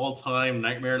favorite all-time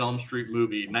Nightmare on Elm Street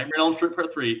movie, Nightmare on Elm Street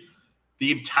Part 3,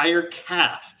 the entire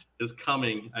cast is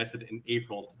coming, I said, in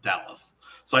April to Dallas.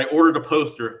 So I ordered a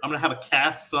poster. I'm going to have a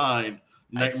cast signed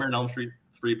Nice. Nightmare on Elm Street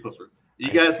 3 poster. You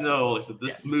guys know, I said,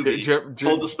 this Yes. movie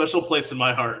holds a special place in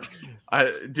my heart.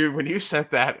 Dude, when you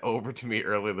sent that over to me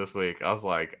earlier this week, I was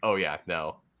like, "Oh yeah,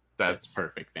 no, That's that's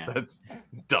perfect, man. that's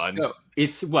done." So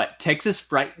it's what Texas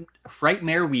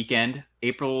Frightmare Weekend,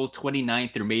 April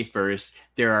 29th through May 1st.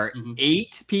 There are Mhm.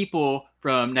 8 people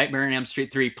from Nightmare on Elm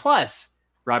Street 3 plus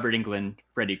Robert Englund,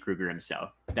 Freddy Krueger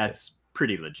himself. That's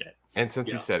pretty legit. And since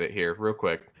Yeah. you said it here, real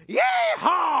quick,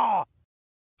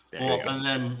 There Well, you go. and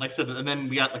then, like I said,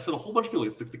 we got, like I said, a whole bunch of people.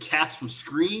 Like the cast from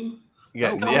Scream. yeah,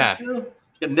 That's coming yeah, too.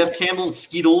 You got Nev Campbell and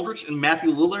Skeet Ulrich and Matthew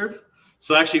Lillard.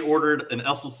 So I actually ordered an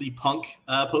SLC Punk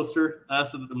poster so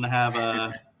that I'm going to have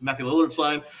Matthew Lillard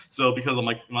sign. So because I'm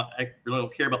like, I really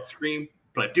don't care about Scream,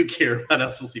 but I do care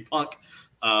about SLC Punk.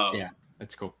 Yeah.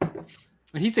 That's cool.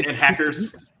 But he's a And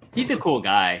Hackers. He's a cool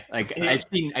guy. Like Yeah.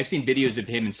 I've seen videos of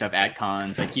him and stuff at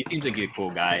cons. Like he seems like a cool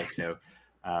guy. So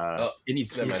And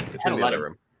he's Never mind. It's had in a the lot other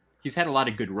of room. he's had a lot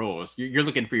of good roles. You're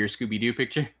looking for your Scooby-Doo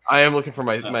picture? I am looking for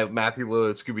my Matthew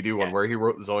Lillard Scooby-Doo one Yeah. where he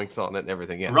wrote Zoinks on it and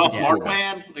everything. Yeah, Ross super cool.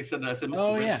 Markman, like I said, Mr.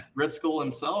 Oh, yeah. Red Skull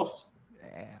himself.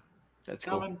 Yeah. That's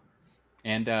Coming. cool.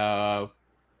 And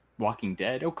Walking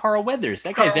Dead. Oh, Carl Weathers.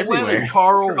 That guy's everywhere. Weathers.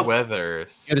 Carl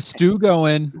Weathers. Get a stew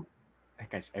going.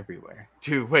 That guy's everywhere.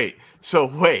 Dude, wait. So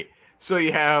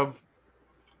you have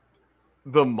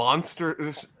the monster.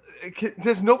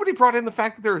 Has nobody brought in the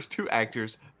fact that there was 2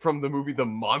 actors from the movie The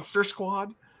Monster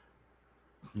Squad?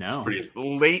 No. Pretty,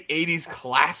 Late 80s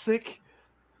classic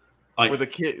like, where the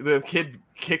kid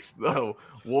kicks the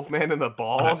Wolfman in the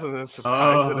balls and then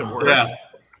surprised that it works.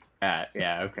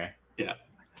 Yeah, okay. yeah.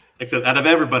 Except out of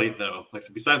everybody though, like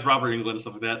so besides Robert Englund and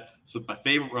stuff like that, so my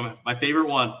favorite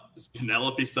one is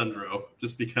Penelope Sundro,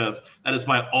 just because that is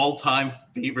my all-time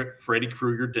favorite Freddy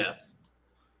Krueger death.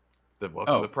 The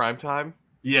Welcome to Prime Time.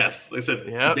 Yes, like I said,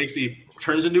 Yep. he basically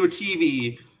turns into a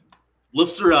TV,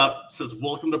 lifts her up, says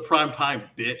 "Welcome to Prime Time,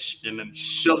 bitch," and then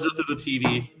shoves her through the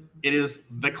TV. It is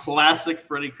the classic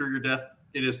Freddy Krueger death.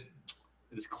 It is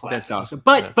classic. That's awesome.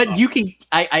 But you can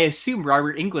I assume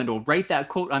Robert Englund will write that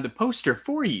quote on the poster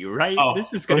for you, right? Oh,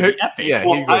 this is going to be epic. Yeah.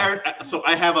 Well,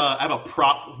 I have a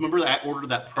prop. Remember that I ordered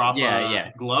that prop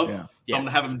glove? Yeah. So I'm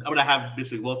gonna have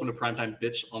basically "Welcome to Primetime,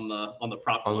 bitch" on the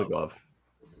prop On the glove. glove.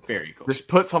 Very cool. Just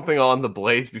put something on the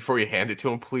blades before you hand it to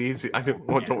him, please. I don't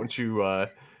want you. I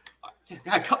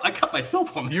cut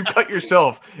myself on that. You cut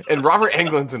yourself, and Robert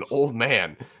Englund's an old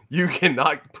man. You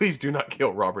cannot. Please do not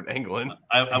kill Robert Englund.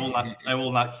 I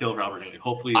will not kill Robert Englund.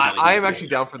 Hopefully, I am actually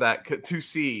down for that to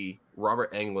see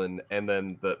Robert Englund and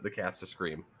then the cast of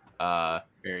Scream.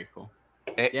 Very cool.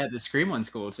 And, Yeah, the Scream one's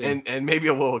cool too. and maybe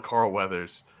a little Carl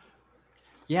Weathers.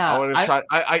 Yeah, I want to try.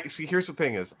 I see. Here's the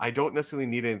thing: is I don't necessarily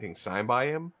need anything signed by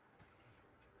him,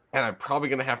 and I'm probably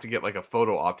gonna have to get like a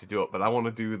photo op to do it. But I want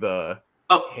to do the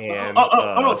hand.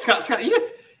 No, Scott,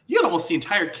 you had almost the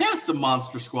entire cast of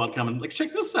Monster Squad coming. Like,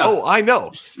 check this out. Oh, I know.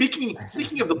 Speaking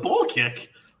of the ball kick,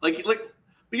 like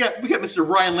we got Mr.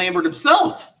 Ryan Lambert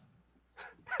himself.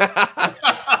 oh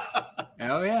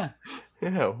yeah.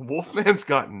 Yeah, Wolfman's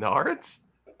got nards.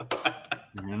 I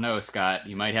don't know, Scott.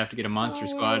 You might have to get a Monster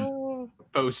Squad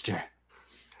poster.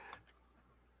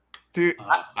 Dude,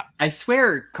 I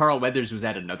swear Carl Weathers was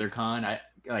at another con.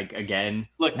 Again.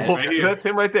 Look, Wolf, right here. that's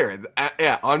him right there.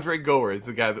 Yeah, Andre Gower is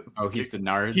the guy that. He's the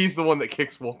Nard. He's the one that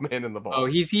kicks Wolfman in the ball. Oh,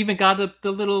 he's even got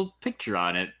the little picture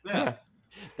on it. Yeah.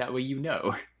 That way you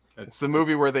know. It's the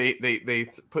movie where they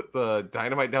put the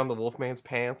dynamite down the Wolfman's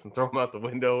pants and throw him out the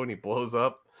window and he blows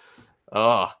up.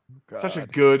 Oh, such a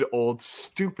good old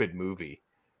stupid movie.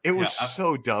 It was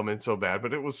so dumb and so bad,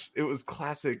 but it was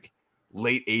classic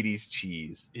late 80s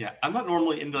cheese. Yeah, I'm not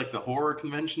normally into like the horror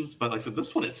conventions, but like I said,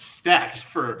 this one is stacked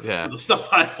for the stuff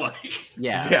I like.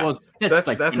 Yeah. Well, that's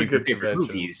like a good favorite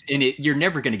convention. movies, and you're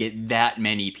never going to get that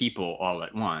many people all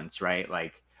at once, right?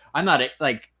 Like, I'm not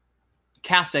like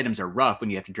cast items are rough when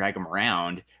you have to drag them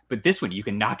around, but this one you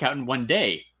can knock out in one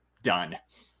day. Done.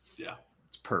 Yeah,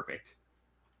 it's perfect.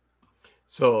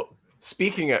 So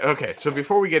speaking of, okay, so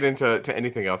before we get into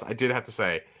anything else, I did have to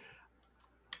say,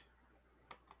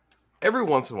 every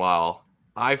once in a while,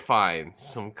 I find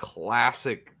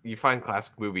classic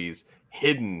movies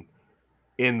hidden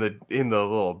in the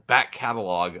little back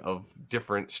catalog of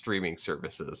different streaming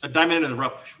services. A diamond in the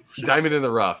rough. Diamond in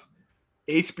the rough.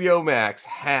 HBO Max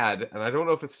had, and I don't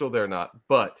know if it's still there or not,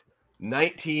 but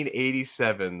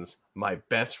 1987's My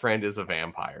Best Friend is a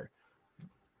Vampire.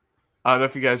 I don't know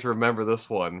if you guys remember this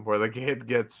one, where the kid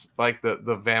gets like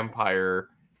the vampire,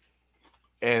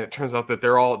 and it turns out that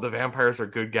the vampires are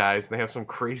good guys, and they have some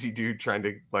crazy dude trying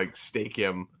to like stake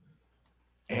him,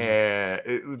 and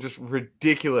it was just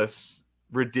ridiculous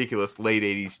late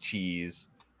 80s cheese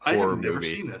horror movie. I have never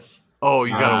seen this. Oh,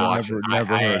 you gotta watch it. I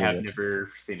have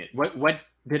never seen it. What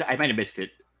did I might have missed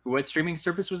it? What streaming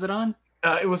service was it on?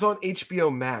 It was on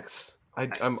HBO Max.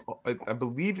 Nice. I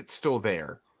believe it's still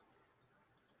there.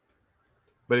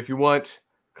 But if you want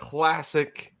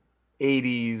classic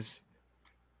 80s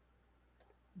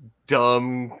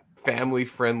dumb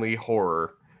family-friendly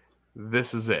horror,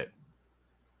 this is it.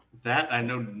 That I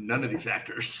know none of these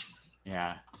actors.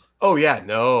 Yeah. Oh yeah,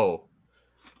 no.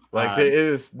 Like it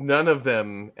is none of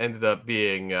them ended up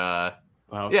being well,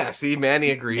 yeah, see,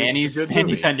 Manny agrees.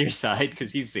 Manny's on your side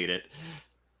because he's seen it.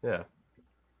 Yeah.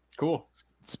 Cool.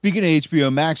 Speaking of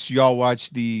HBO Max, y'all watch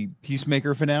the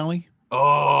Peacemaker finale?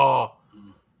 Oh,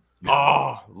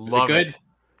 love good? it.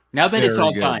 Now that it's Very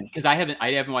all good. done, because I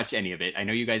haven't watched any of it. I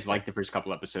know you guys liked the first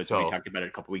couple episodes, so we talked about it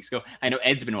a couple weeks ago. I know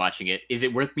Ed's been watching it. Is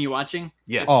it worth me watching?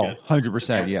 Yes. Oh,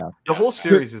 100%. Yeah. The whole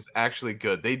series is actually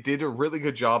good. They did a really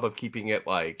good job of keeping it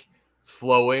like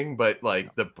flowing, but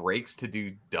like the breaks to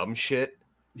do dumb shit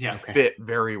fit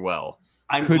very well.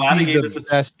 I'm Could glad I be gave the this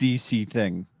best DC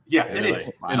thing. Yeah, it Really?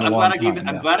 is. Wow. I'm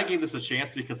glad I gave this a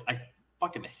chance because I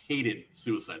fucking hated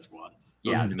Suicide Squad.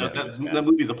 Yeah, that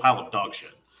movie's a pile of dog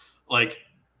shit. Like,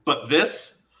 but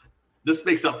this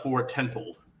makes up for it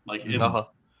tenfold. Like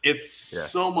it's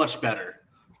so much better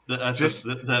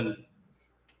than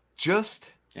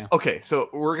Okay, so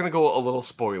we're gonna go a little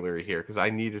spoilery here because I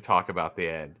need to talk about the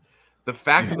end. The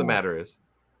fact of the matter is,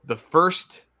 the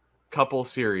first couple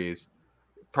series,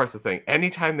 parts of the thing,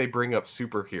 anytime they bring up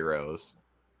superheroes,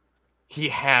 he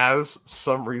has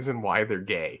some reason why they're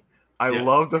gay. I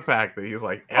love the fact that he's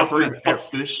like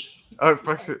fish.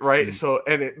 Right? So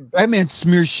That man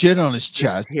smears shit on his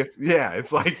chest.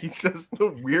 It's like he says the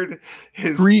weird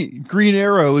Green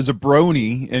Arrow is a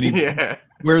brony, and he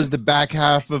wears the back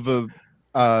half of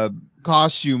a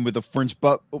costume with a French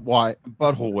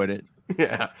butthole with it.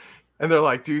 Yeah. And they're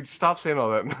like, dude, stop saying all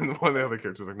that. And then one of the other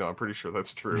characters is like, no, I'm pretty sure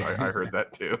that's true. I heard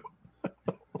that too.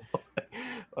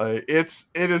 It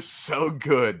is so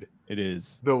good. It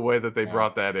is the way that they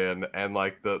brought that in, and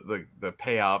like the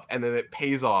payoff, and then it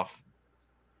pays off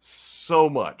so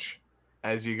much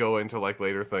as you go into like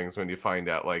later things when you find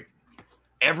out like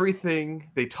everything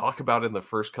they talk about in the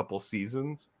first couple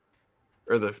seasons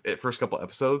or the first couple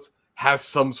episodes has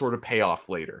some sort of payoff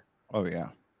later. Oh yeah.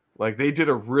 Like they did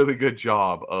a really good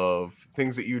job of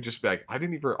things that you just be like,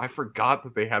 I forgot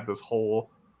that they had this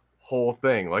whole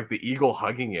thing, like the eagle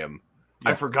hugging him.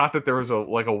 Yeah. I forgot that there was a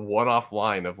one-off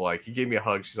line of like, he gave me a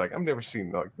hug. She's like, I've never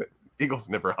seen like the eagle's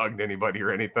never hugged anybody or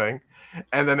anything.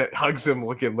 And then it hugs him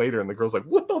looking later, and the girl's like,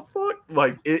 what the fuck?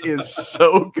 Like it is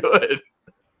so good.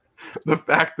 The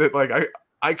fact that like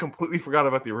I completely forgot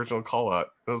about the original call out.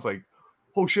 I was like,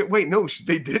 oh shit, wait, no,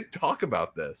 they did talk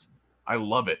about this. I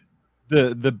love it.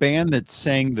 The band that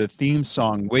sang the theme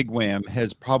song Wigwam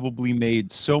has probably made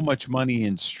so much money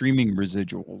in streaming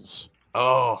residuals.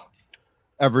 Oh,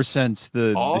 ever since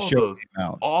the show came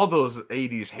out. All those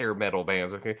 80s hair metal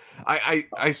bands. Okay.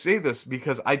 I say this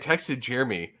because I texted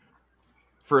Jeremy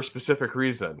for a specific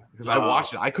reason because I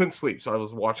watched it. I couldn't sleep. So I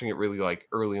was watching it really like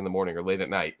early in the morning or late at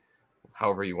night,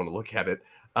 however you want to look at it.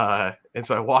 And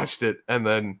so I watched it, and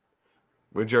then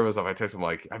when Jeremy was up, I texted him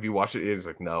like, have you watched it? He's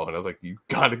like, no. And I was like, you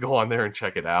got to go on there and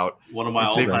check it out. One of my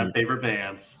all-time favorite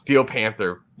bands. Steel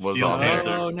Panther was on there.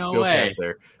 Oh, no Steel way.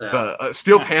 Panther. Yeah. The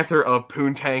Steel Panther of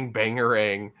Poontang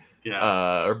Bangarang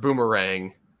or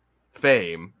Boomerang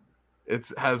fame.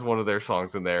 It has one of their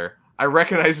songs in there. I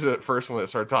recognized it at first when it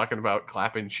started talking about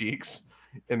clapping cheeks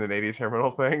in an 80s hair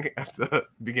metal thing at the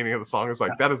beginning of the song. It's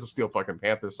like, that is a Steel fucking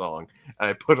Panther song. And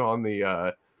I put on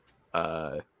the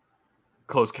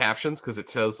closed captions because it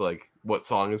says like what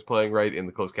song is playing right in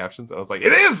the closed captions. And I was like,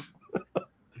 it is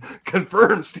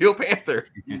confirmed Steel Panther.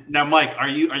 Now, Mike, are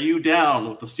you down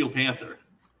with the Steel Panther?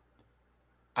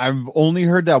 I've only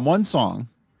heard that one song.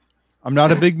 I'm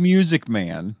not a big music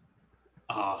man,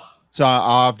 so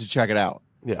I'll have to check it out.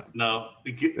 Yeah, no,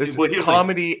 it's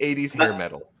comedy, like, 80s hair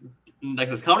metal. Like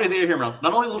this comedy 80s hair metal.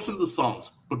 Not only listen to the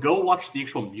songs, but go watch the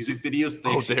actual music videos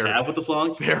they have with the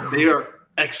songs. They are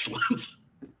excellent.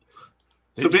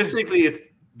 So basically,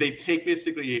 they take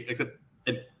except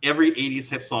every 80s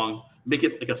hip song, make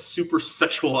it like a super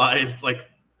sexualized, like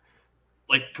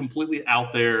completely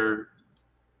out there,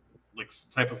 like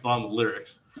type of song with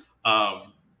lyrics.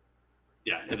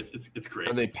 It's great.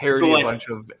 And they parody a bunch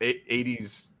of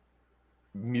 80s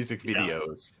music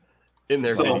videos in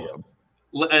their videos.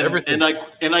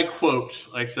 And I quote,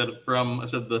 I said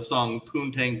the song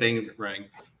Poontang Bangarang.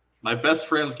 My best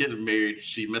friend's getting married.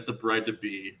 She met the bride to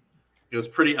be. It was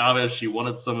pretty obvious she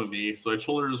wanted some of me, so I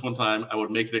told her this one time I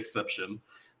would make an exception.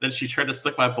 Then she tried to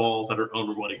suck my balls at her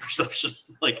own wedding reception.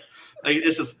 Like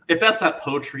it's just, if that's not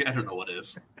poetry, I don't know what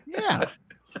is. Yeah,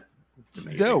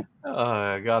 it's dope.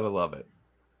 I gotta love it.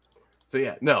 So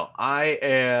yeah, no, I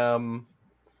am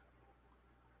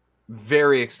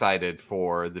very excited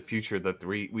for the future that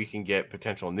we can get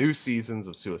potential new seasons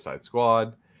of Suicide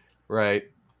Squad, right?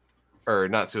 Or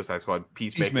not Suicide Squad,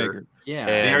 Peacemaker. Yeah, and,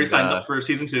 they already signed up for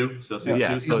season 2. So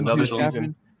so another season.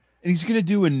 And he's going to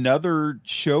do another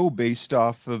show based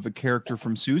off of a character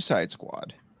from Suicide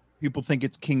Squad. People think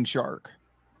it's King Shark.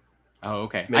 Oh,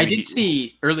 okay. I did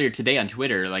see earlier today on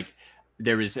Twitter, like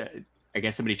there was, I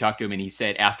guess somebody talked to him and he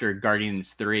said after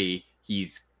Guardians 3,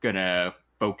 he's going to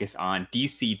focus on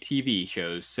DC TV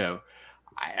shows. So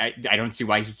I don't see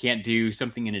why he can't do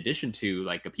something in addition to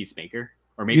like a Peacemaker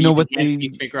Or maybe You know you what can hand they-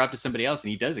 Peacemaker off to somebody else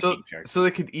and he does a King Shark. So they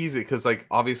could easily, because like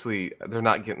obviously they're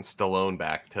not getting Stallone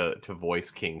back to voice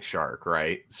King Shark,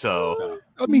 right? So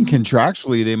I mean,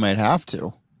 contractually, they might have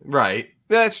to. right,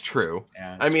 that's true.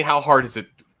 Yeah, I mean, how hard is it?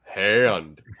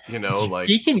 Hand, like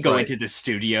he can go right. into the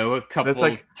studio a couple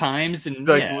like- times and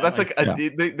Like yeah, that's like yeah.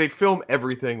 they film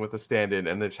everything with a stand-in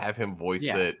and just have him voice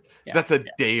Yeah. it. Yeah. That's a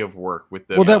day of work with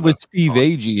them. Well, that was Steve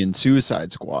Agee in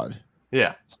Suicide Squad.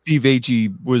 Yeah. Steve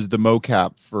Agee was the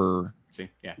mocap for see,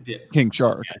 yeah. Yeah. King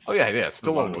Shark. Yes. Oh yeah.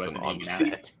 Stallone Stallone wasn't on hanging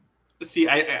out. set. See,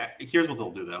 I here's what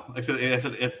they'll do though. Like I said,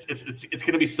 it's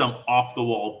gonna be some off the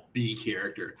wall B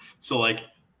character. So like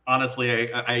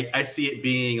honestly, I see it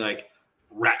being like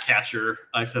Ratcatcher.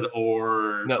 I said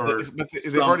or No, or but they've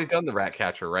some- already done the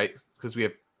Ratcatcher, right? Because we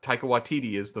have Taika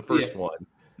Waititi is the first one.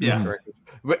 yeah.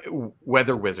 Right?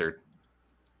 Weather Wizard.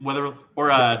 Whether or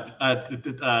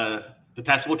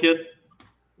detachable kid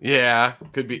Yeah,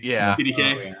 could be. Yeah, PDK.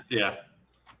 Oh, yeah. Yeah,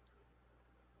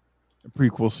 A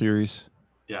prequel series.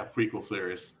 prequel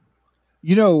series.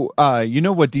 You know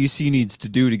what DC needs to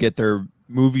do to get their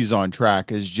movies on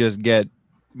track is just get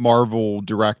Marvel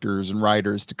directors and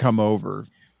writers to come over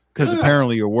because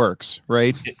apparently it works,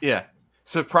 right? yeah.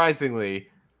 Surprisingly,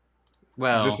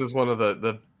 Well, this is one of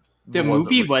the ones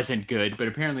movie that wasn't good, but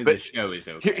apparently But the show is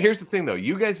okay. Here's the thing, though.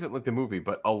 You guys didn't like the movie,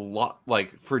 but a lot,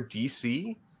 like for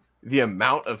DC, the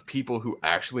amount of people who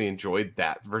actually enjoyed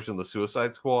that version of the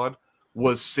Suicide Squad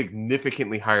was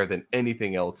significantly higher than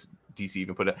anything else DC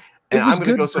even put out. And It was I'm going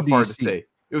to good go so for far to DC. say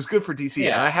it was good for DC.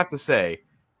 Yeah. And I have to say,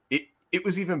 it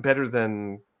was even better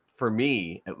than, for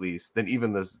me at least, than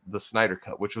even the Snyder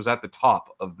Cut, which was at the top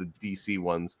of the DC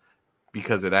ones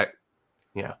because it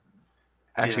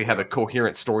actually had a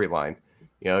coherent storyline.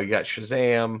 You got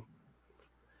Shazam,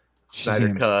 Snyder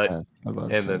Shazam's Cut, the best. I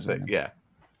love and then Shazam.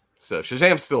 so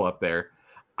Shazam's still up there.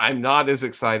 I'm not as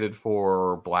excited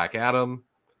for Black Adam,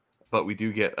 but we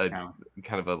do get a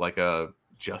kind of like a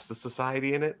Justice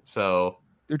Society in it. So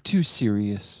They're too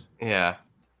serious. yeah,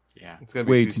 Yeah. it's gonna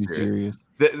be Way too too serious.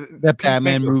 serious. That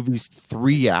Batman Peacemaker- movie's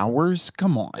 3 hours.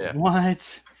 Come on. Yeah.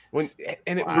 What? When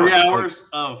and it Wow. 3 works, like-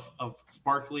 hours of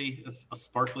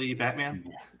sparkly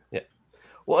Batman.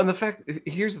 Well, and the fact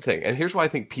here's the thing, and here's why I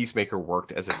think Peacemaker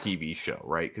worked as a TV show,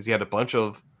 right? Because he had a bunch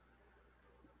of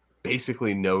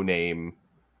basically no-name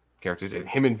characters.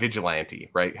 Him and Vigilante,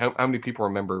 right? How many people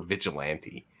remember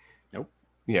Vigilante? Nope.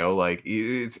 Like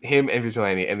it's him and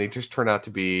Vigilante, and they just turn out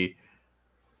to be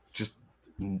just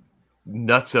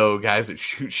nutso guys that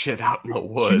shoot shit out in the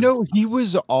woods. Do you know he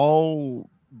was all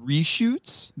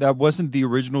reshoots? That wasn't the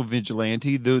original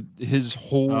Vigilante. His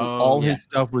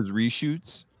stuff was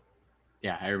reshoots.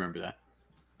 Yeah, I remember that.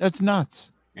 That's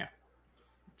nuts.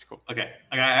 It's cool. Okay,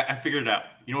 I figured it out.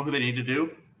 You know who they need to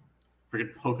do?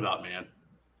 Freaking Polka Dot Man.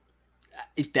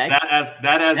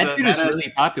 That dude is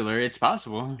really popular. It's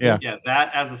possible. Yeah.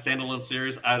 That as a standalone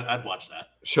series, I'd watch that.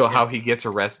 Show how he gets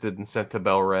arrested and sent to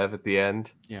Bel Rev at the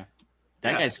end.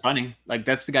 That guy's funny. Like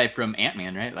that's the guy from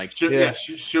Ant-Man, right? Like Show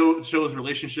his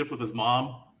relationship with his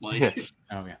mom. Like,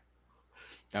 oh yeah.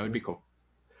 That would be cool.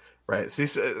 Right. See,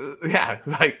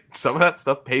 like some of that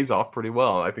stuff pays off pretty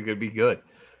well. I think it'd be good.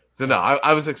 So no,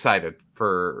 I was excited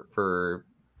for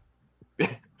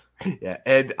yeah,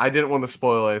 Ed. I didn't want to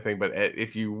spoil anything, but Ed,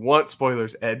 if you want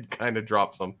spoilers, Ed kind of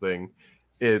dropped something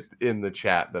in the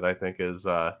chat that I think is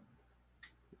that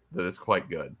is quite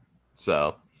good.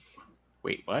 So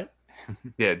Wait, what?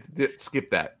 yeah, skip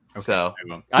that. Okay, So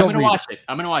I'm gonna watch it.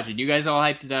 I'm gonna watch it. You guys all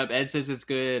hyped it up. Ed says it's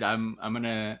good. I'm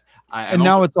gonna. And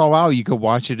now it's all out. You could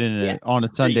watch it on a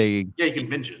Sunday. yeah, you can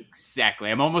binge it.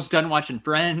 Exactly. I'm almost done watching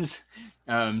Friends.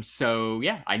 So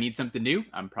yeah, I need something new.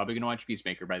 I'm probably gonna watch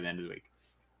Peacemaker by the end of the week.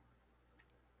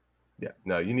 yeah,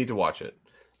 no, you need to watch it.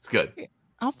 It's good.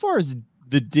 How far is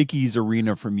the Dickies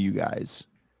Arena from you guys?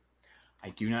 I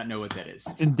do not know what that is.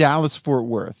 It's in Dallas, Fort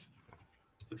Worth.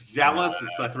 Dallas,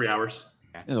 it's like 3 hours.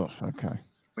 Oh, okay.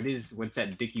 What's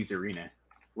that Dickies Arena?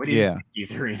 What is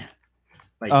Dickies Arena?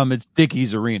 Like, It's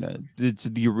Dickies Arena. It's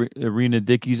the arena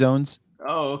Dickies owns.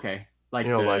 oh, okay. Like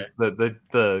Like the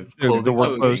The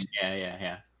work clothes.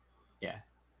 Yeah.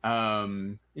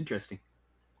 Interesting.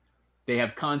 They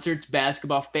have concerts,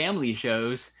 basketball, family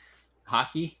shows,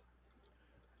 hockey.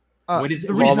 What is the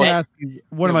it? reason Well, I'm asking?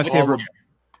 One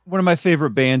of my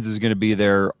favorite bands is going to be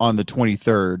there on the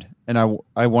 23rd, and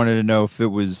I wanted to know if it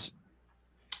was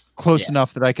close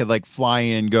enough that I could like fly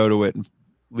in, go to it, and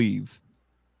leave.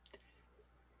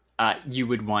 You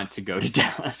would want to go to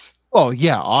Dallas. Oh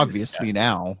yeah, obviously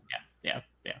now. Yeah.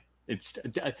 It's.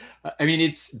 I mean,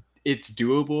 it's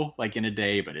doable like in a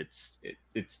day, but it's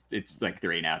like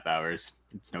 3.5 hours.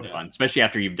 It's no fun, especially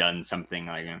after you've done something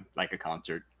like a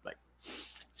concert. Like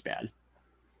It's bad.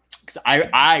 Because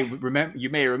I remember, you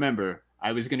may remember,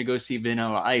 I was going to go see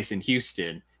Vanilla Ice in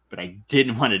Houston, but I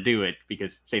didn't want to do it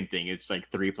because same thing. It's like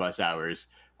 3+ hours.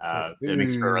 That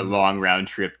makes for a long round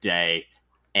trip day.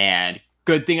 And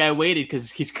good thing I waited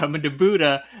because he's coming to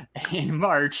Buda in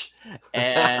March.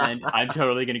 And I'm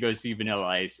totally going to go see Vanilla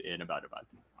Ice in about a month.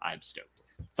 I'm stoked.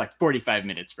 It's like 45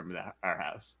 minutes from our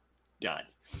house. Done.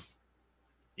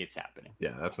 It's happening.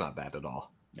 Yeah, that's not bad at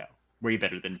all. No. Way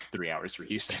better than 3 hours for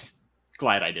Houston.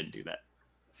 Glad I didn't do that.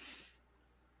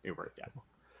 It worked out.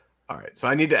 All right, so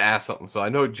I need to ask something. So I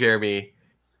know, Jeremy,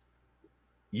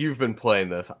 you've been playing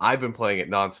this. I've been playing it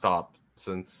nonstop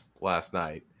since last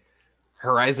night.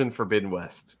 Horizon Forbidden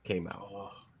West came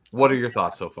out. What are your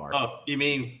thoughts so far? Oh, you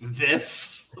mean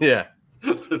this? Yeah.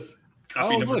 This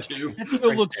copy number look. 2. It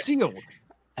still looks sealed.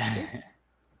 It's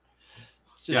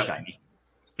just shiny.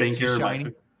 Banker,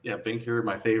 shiny. Banker,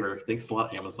 my favorite. Thanks a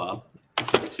lot, Amazon.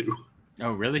 It's number 2.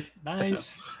 Oh, really?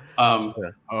 Nice.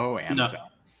 Amazon.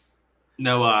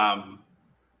 No,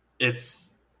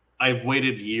 it's I've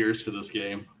waited years for this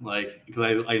game, like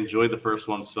because I enjoyed the first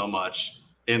one so much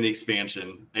and the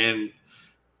expansion. And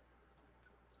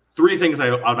 3 things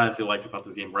I automatically like about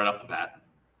this game right off the bat.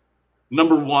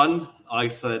 Number 1,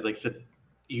 it's a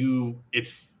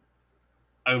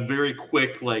very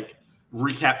quick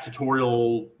recap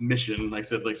tutorial mission.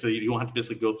 So you don't have to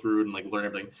basically go through and learn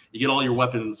everything. You get all your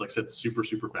weapons, super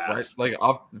fast. Right?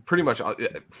 Pretty much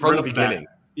from the beginning.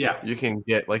 Yeah, you can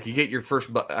get you get your first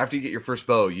after you get your first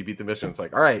bow, you beat the mission. It's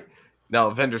like, all right, now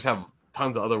vendors have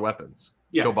tons of other weapons.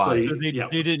 Yeah, go buy. So they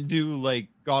didn't do like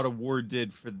God of War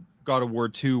did for God of War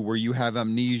 2, where you have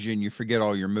amnesia and you forget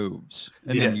all your moves,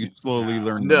 and then you slowly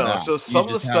learn. No, them so some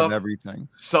of the stuff, everything.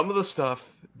 Some of the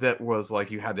stuff that was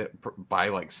you had to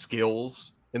buy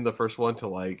skills in the first one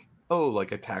to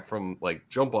attack from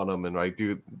jump on them and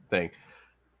do thing.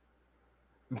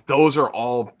 Those are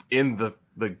all in the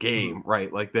game,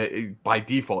 right? That by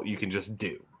default you can just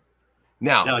do.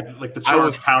 Now, like the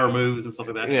charge power moves and stuff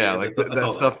like that. Yeah,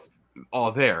 that stuff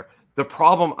all there. The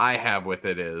problem I have with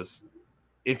it is,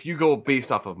 if you go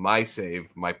based off of my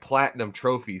save, my platinum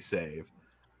trophy save,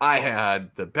 I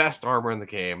had the best armor in the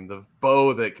game, the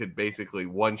bow that could basically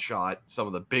one-shot some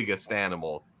of the biggest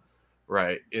animals,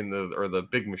 right, or the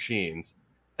big machines.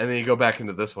 And then you go back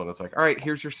into this one, it's like, all right,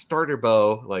 here's your starter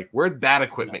bow. Where'd that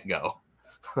equipment go?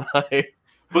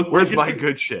 But where's my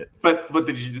good shit? But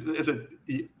here's the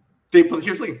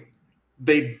thing.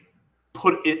 They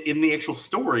put it in the actual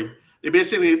story.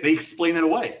 They explain it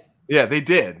away. Yeah, they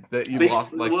did. That you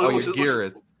lost all your gear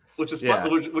is, which is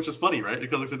funny, right?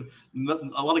 Because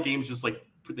a lot of games just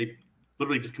they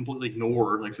literally just completely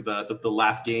ignore the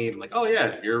last game. Oh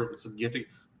yeah, you have to.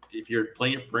 If you're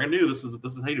playing it brand new, this is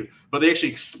how you do. But they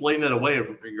actually explain that away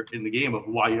in the game of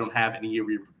why you don't have any of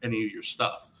your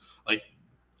stuff.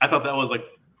 I thought that was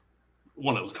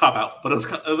one, it was cop out, but it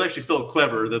was actually still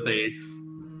clever that they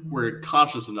were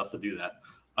conscious enough to do that.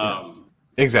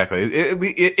 Exactly,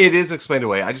 it is explained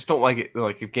away. I just don't like it.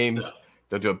 If games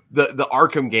don't do it. The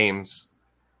Arkham games,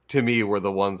 to me, were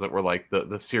the ones that were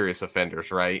the serious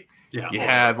offenders, right? Yeah, you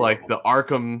had the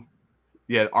Arkham,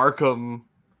 Arkham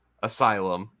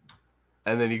Asylum.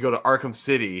 And then you go to Arkham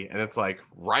City, and it's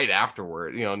right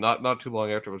afterward, not too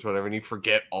long afterwards, whatever, and you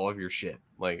forget all of your shit.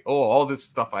 All this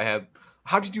stuff I had.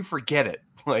 How did you forget it?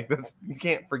 You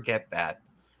can't forget that.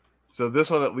 So this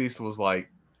one at least was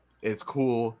it's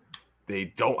cool.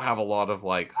 They don't have a lot of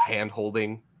hand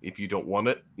holding. If you don't want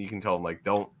it, you can tell them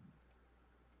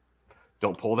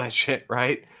don't pull that shit,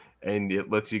 right? And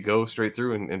it lets you go straight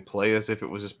through and play as if it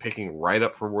was just picking right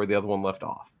up from where the other one left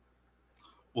off.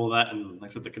 Well, that, and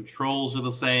like I said, the controls are the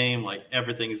same.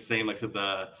 Everything is the same.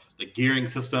 The gearing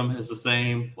system is the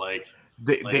same.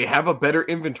 They have a better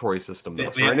inventory system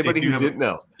though. For anybody who didn't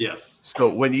know, yes. So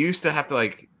when you used to have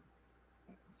to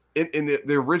in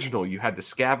the original, you had to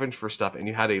scavenge for stuff, and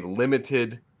you had a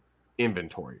limited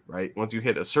inventory. Right, once you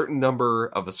hit a certain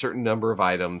number of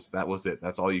items, that was it.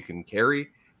 That's all you can carry.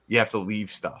 You have to leave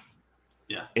stuff.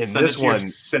 Yeah.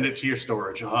 Send it to your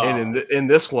storage. And in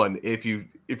this one, if your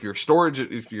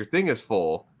thing is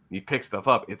full, you pick stuff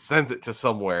up, it sends it to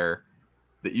somewhere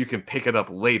that you can pick it up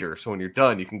later. So when you're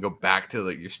done, you can go back to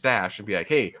your stash and be like,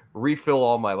 hey, refill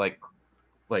all my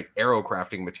arrow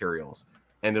crafting materials,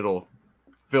 and it'll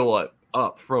fill it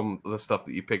up from the stuff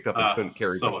that you picked up and couldn't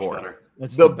carry before.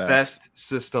 That's the best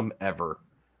system ever.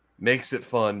 Makes it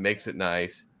fun, makes it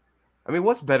nice. I mean,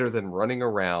 what's better than running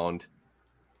around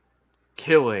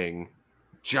killing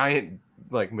giant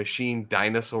machine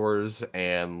dinosaurs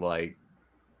and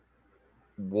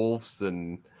wolves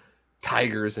and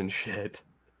tigers and shit?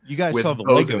 You guys with saw the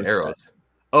bows Lego and arrows. set.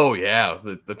 Oh yeah,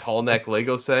 the tall neck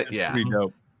Lego set. That's Yeah, pretty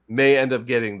dope. may end up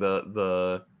getting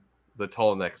the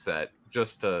tall neck set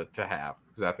just to have,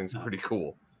 because that thing's pretty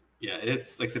cool. Yeah,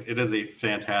 it's like I said, it is a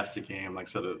fantastic game. Like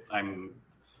I said, I'm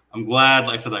glad.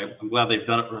 Like I said, I'm glad they've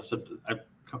done it.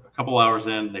 A couple hours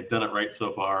in, they've done it right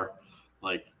so far.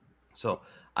 Like, so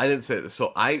I didn't say this.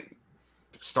 So I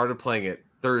started playing it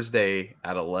Thursday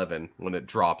at 11 when it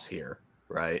drops here.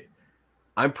 Right,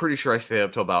 I'm pretty sure I stayed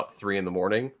up till about 3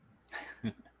 a.m.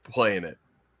 playing it,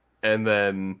 and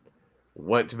then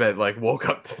went to bed. Like woke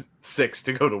up to 6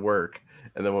 to go to work,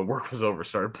 and then when work was over,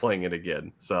 started playing it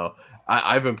again. So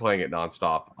I've been playing it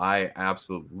nonstop. I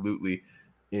absolutely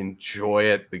enjoy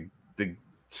it. The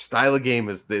style of game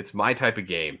it's my type of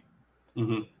game.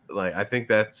 mm-hmm. Like I think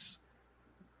that's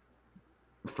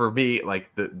for me.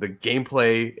 Like the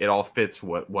gameplay, it all fits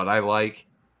what I like.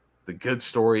 The good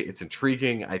story, it's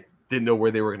intriguing. I didn't know where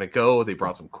they were going to go. They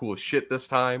brought some cool shit this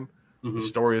time. Mm-hmm. The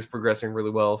story is progressing really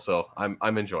well, so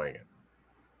I'm enjoying it.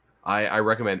 I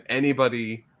recommend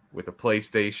anybody with a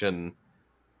PlayStation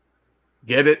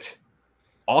get it.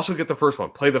 Also get the first one.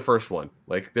 Play the first one.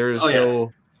 Like there's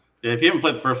no. Yeah, if you haven't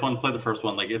played the first one, play the first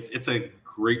one. Like it's a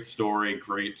great story,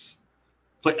 great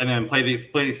play, and then play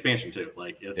the expansion too.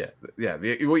 Like it's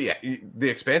the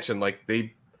expansion. Like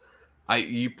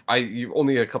you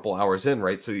only a couple hours in,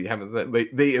 right? So you haven't.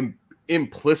 They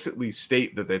implicitly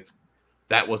state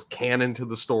that was canon to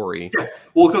the story. Yeah.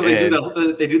 Well, because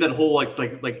they do that whole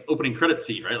like opening credit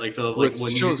scene, right? Like so like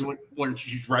when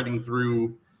she's riding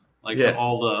through so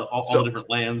all the different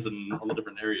lands and all the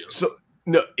different areas. So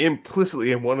no,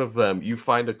 implicitly in one of them, you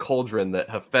find a cauldron that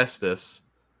Hephaestus,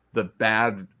 the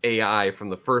bad AI from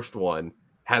the first one,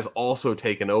 has also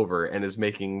taken over and is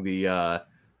making the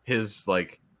his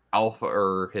like alpha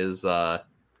or his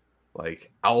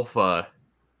like alpha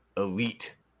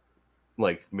elite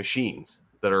like machines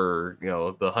that are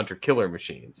the hunter killer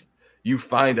machines. You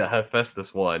find a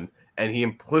Hephaestus one, and he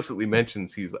implicitly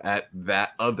mentions he's at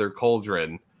that other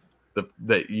cauldron.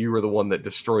 That you were the one that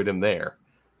destroyed him there.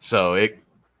 So it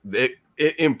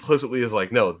implicitly is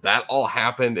like, no, that all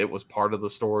happened. It was part of the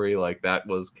story. Like that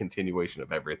was continuation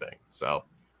of everything. So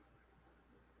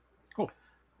cool.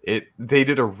 They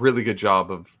did a really good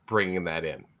job of bringing that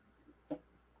in. Nice.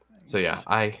 So yeah,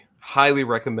 I highly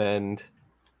recommend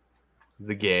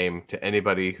the game to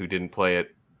anybody who didn't play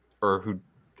it or who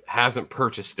hasn't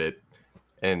purchased it,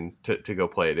 and to go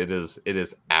play it. It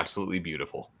is absolutely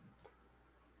beautiful.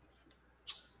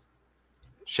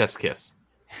 Chef's kiss.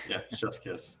 Yeah, chef's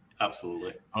kiss.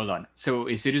 Absolutely. Hold on. So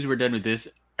as soon as we're done with this,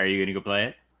 are you going to go play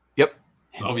it? Yep.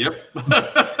 Oh, yep.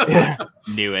 Yeah.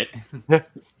 Knew it.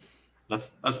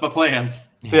 That's my plans.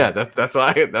 Yeah, that's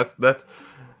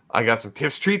I got some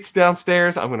Tiff's treats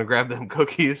downstairs. I'm gonna grab them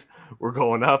cookies. We're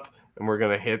going up and we're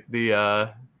gonna hit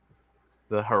the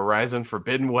Horizon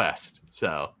Forbidden West.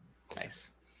 So nice.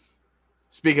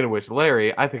 Speaking of which,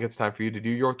 Larry, I think it's time for you to do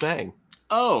your thing.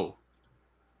 Oh,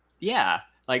 yeah.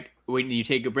 Like when you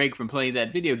take a break from playing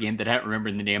that video game that I don't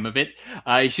remember the name of it,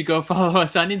 you should go follow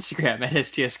us on Instagram at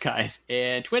STS Guys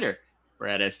and Twitter. We're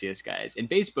at STS Guys. And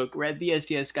Facebook, we're at the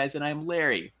STS Guys, and I'm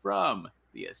Larry from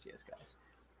the STS Guys.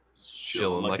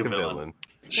 Chilling like a villain.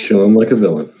 Chilling like a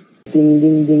villain. Ding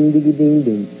ding ding ding ding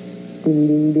ding. Ding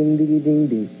ding ding ding ding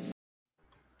ding.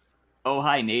 Oh,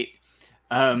 hi, Nate.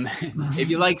 If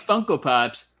you like Funko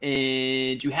Pops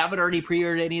and you haven't already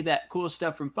pre-ordered any of that cool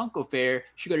stuff from Funko Fair, you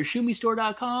should go to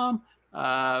shumistore.com,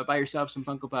 buy yourself some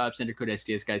Funko Pops, enter code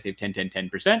STS Guys, save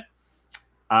 10%.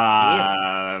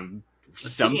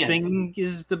 Something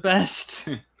is the best.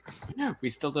 We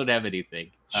still don't have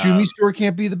anything. Shumi Store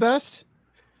can't be the best?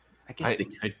 I guess they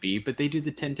could be, but they do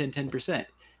the 10%.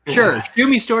 Sure,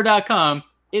 shumistore.com.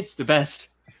 It's the best.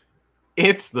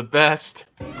 It's the best.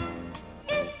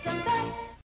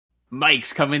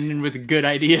 Mike's coming in with good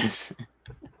ideas.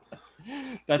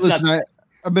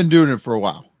 I've been doing it for a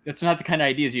while. That's not the kind of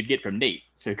ideas you'd get from Nate.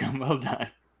 So well done.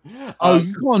 Oh,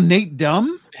 you call Nate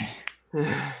dumb?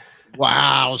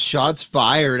 Wow, shots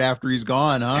fired after he's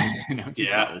gone, huh? No, he's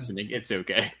not listening. It's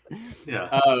okay.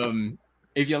 Yeah.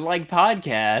 If you like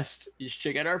podcasts, you should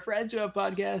check out our friends who have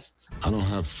podcasts. I don't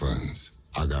have friends.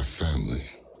 I got family.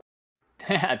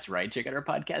 That's right. Check out our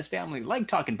podcast family, like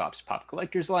Talking Pops, Pop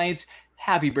Collectors Alliance,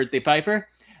 Happy Birthday Piper,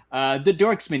 The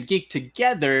Dorksmen Geek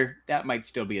Together. That might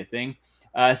still be a thing.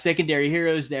 Secondary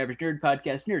Heroes, the Average Nerd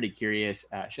Podcast, Nerdy Curious.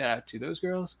 Shout out to those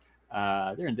girls.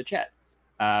 They're in the chat.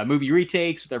 Movie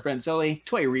Retakes with our friend Sully,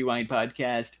 Toy Rewind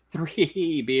Podcast,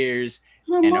 3 Beers,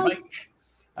 and a mic.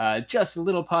 Just a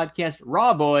Little Podcast,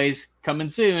 Raw Boys, coming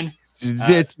soon.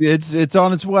 It's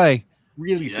on its way.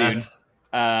 Really soon.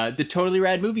 The Totally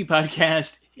Rad Movie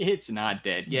Podcast, It's not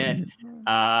dead yet.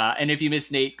 And if you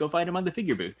miss Nate, go find him on the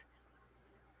figure booth.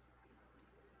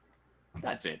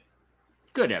 That's it.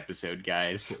 Good episode,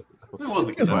 guys. It was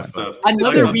a good episode.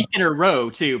 Another week in a row,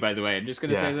 too, by the way. I'm just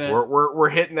going to say that. We're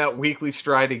hitting that weekly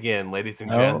stride again, ladies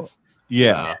and gents.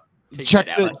 Yeah. Check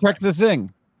the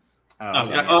thing. We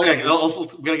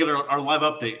gotta get our live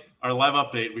update. Our live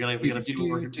update. We gotta see what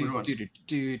we're doing.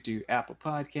 Apple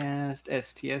Podcast,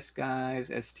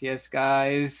 STS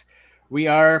guys. We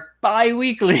are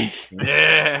bi-weekly.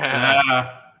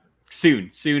 Yeah.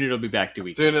 Soon it'll be back to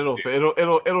weekly. Soon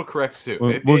it'll correct soon.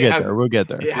 We'll get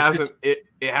there. It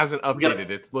hasn't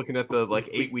updated. It's looking at the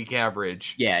 8-week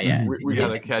average. Yeah. We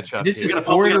gotta catch up. This is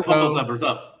 4 in a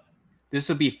row. This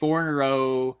will be 4 in a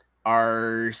row.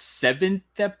 Our 6th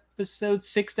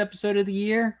episode of the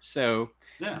year. So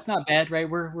it's not bad, right?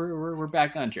 We're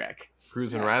back on track.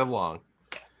 Cruising right along.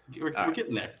 We're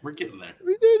getting there. We're getting there.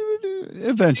 We did.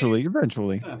 Eventually.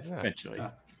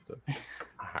 Yeah. So,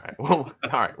 all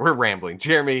right. We're rambling.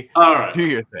 Jeremy, all right. Do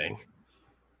your thing.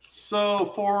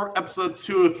 So for episode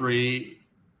 203,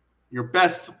 your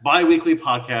best bi-weekly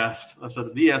podcast, I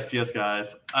said the STS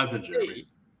guys. I've been Jeremy.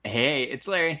 Hey, it's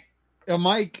Larry.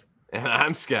 Mike. And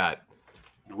I'm Scott.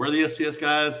 And we're the STS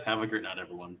guys. Have a great night,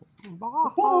 everyone. Bye.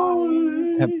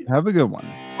 Have a good one.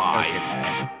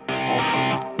 Bye.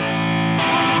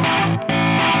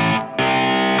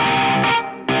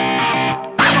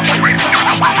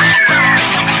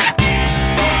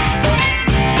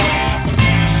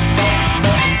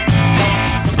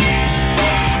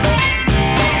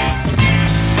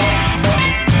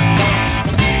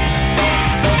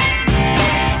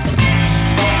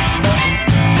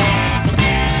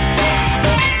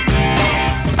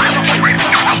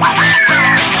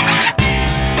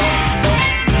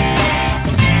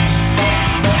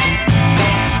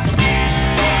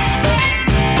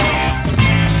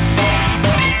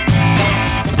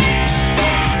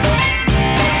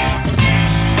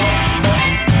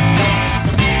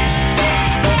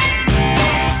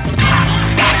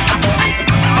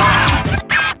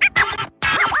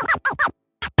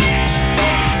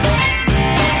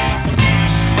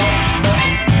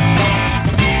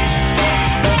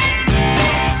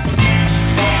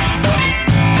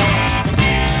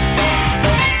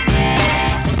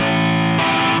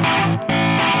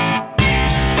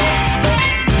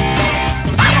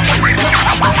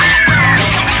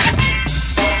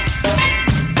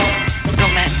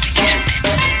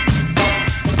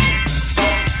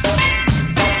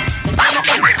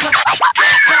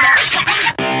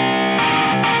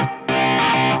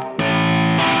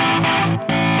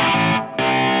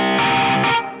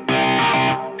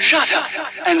 Shut up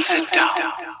and sit down.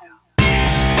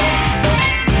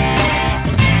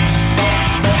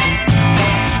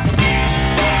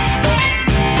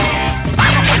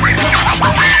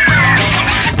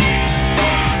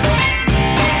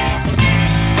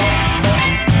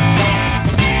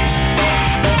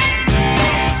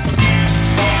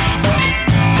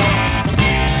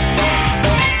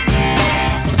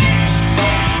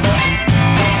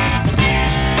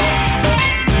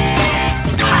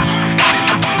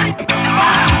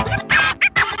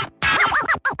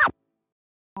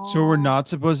 So we're not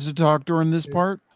supposed to talk during this part?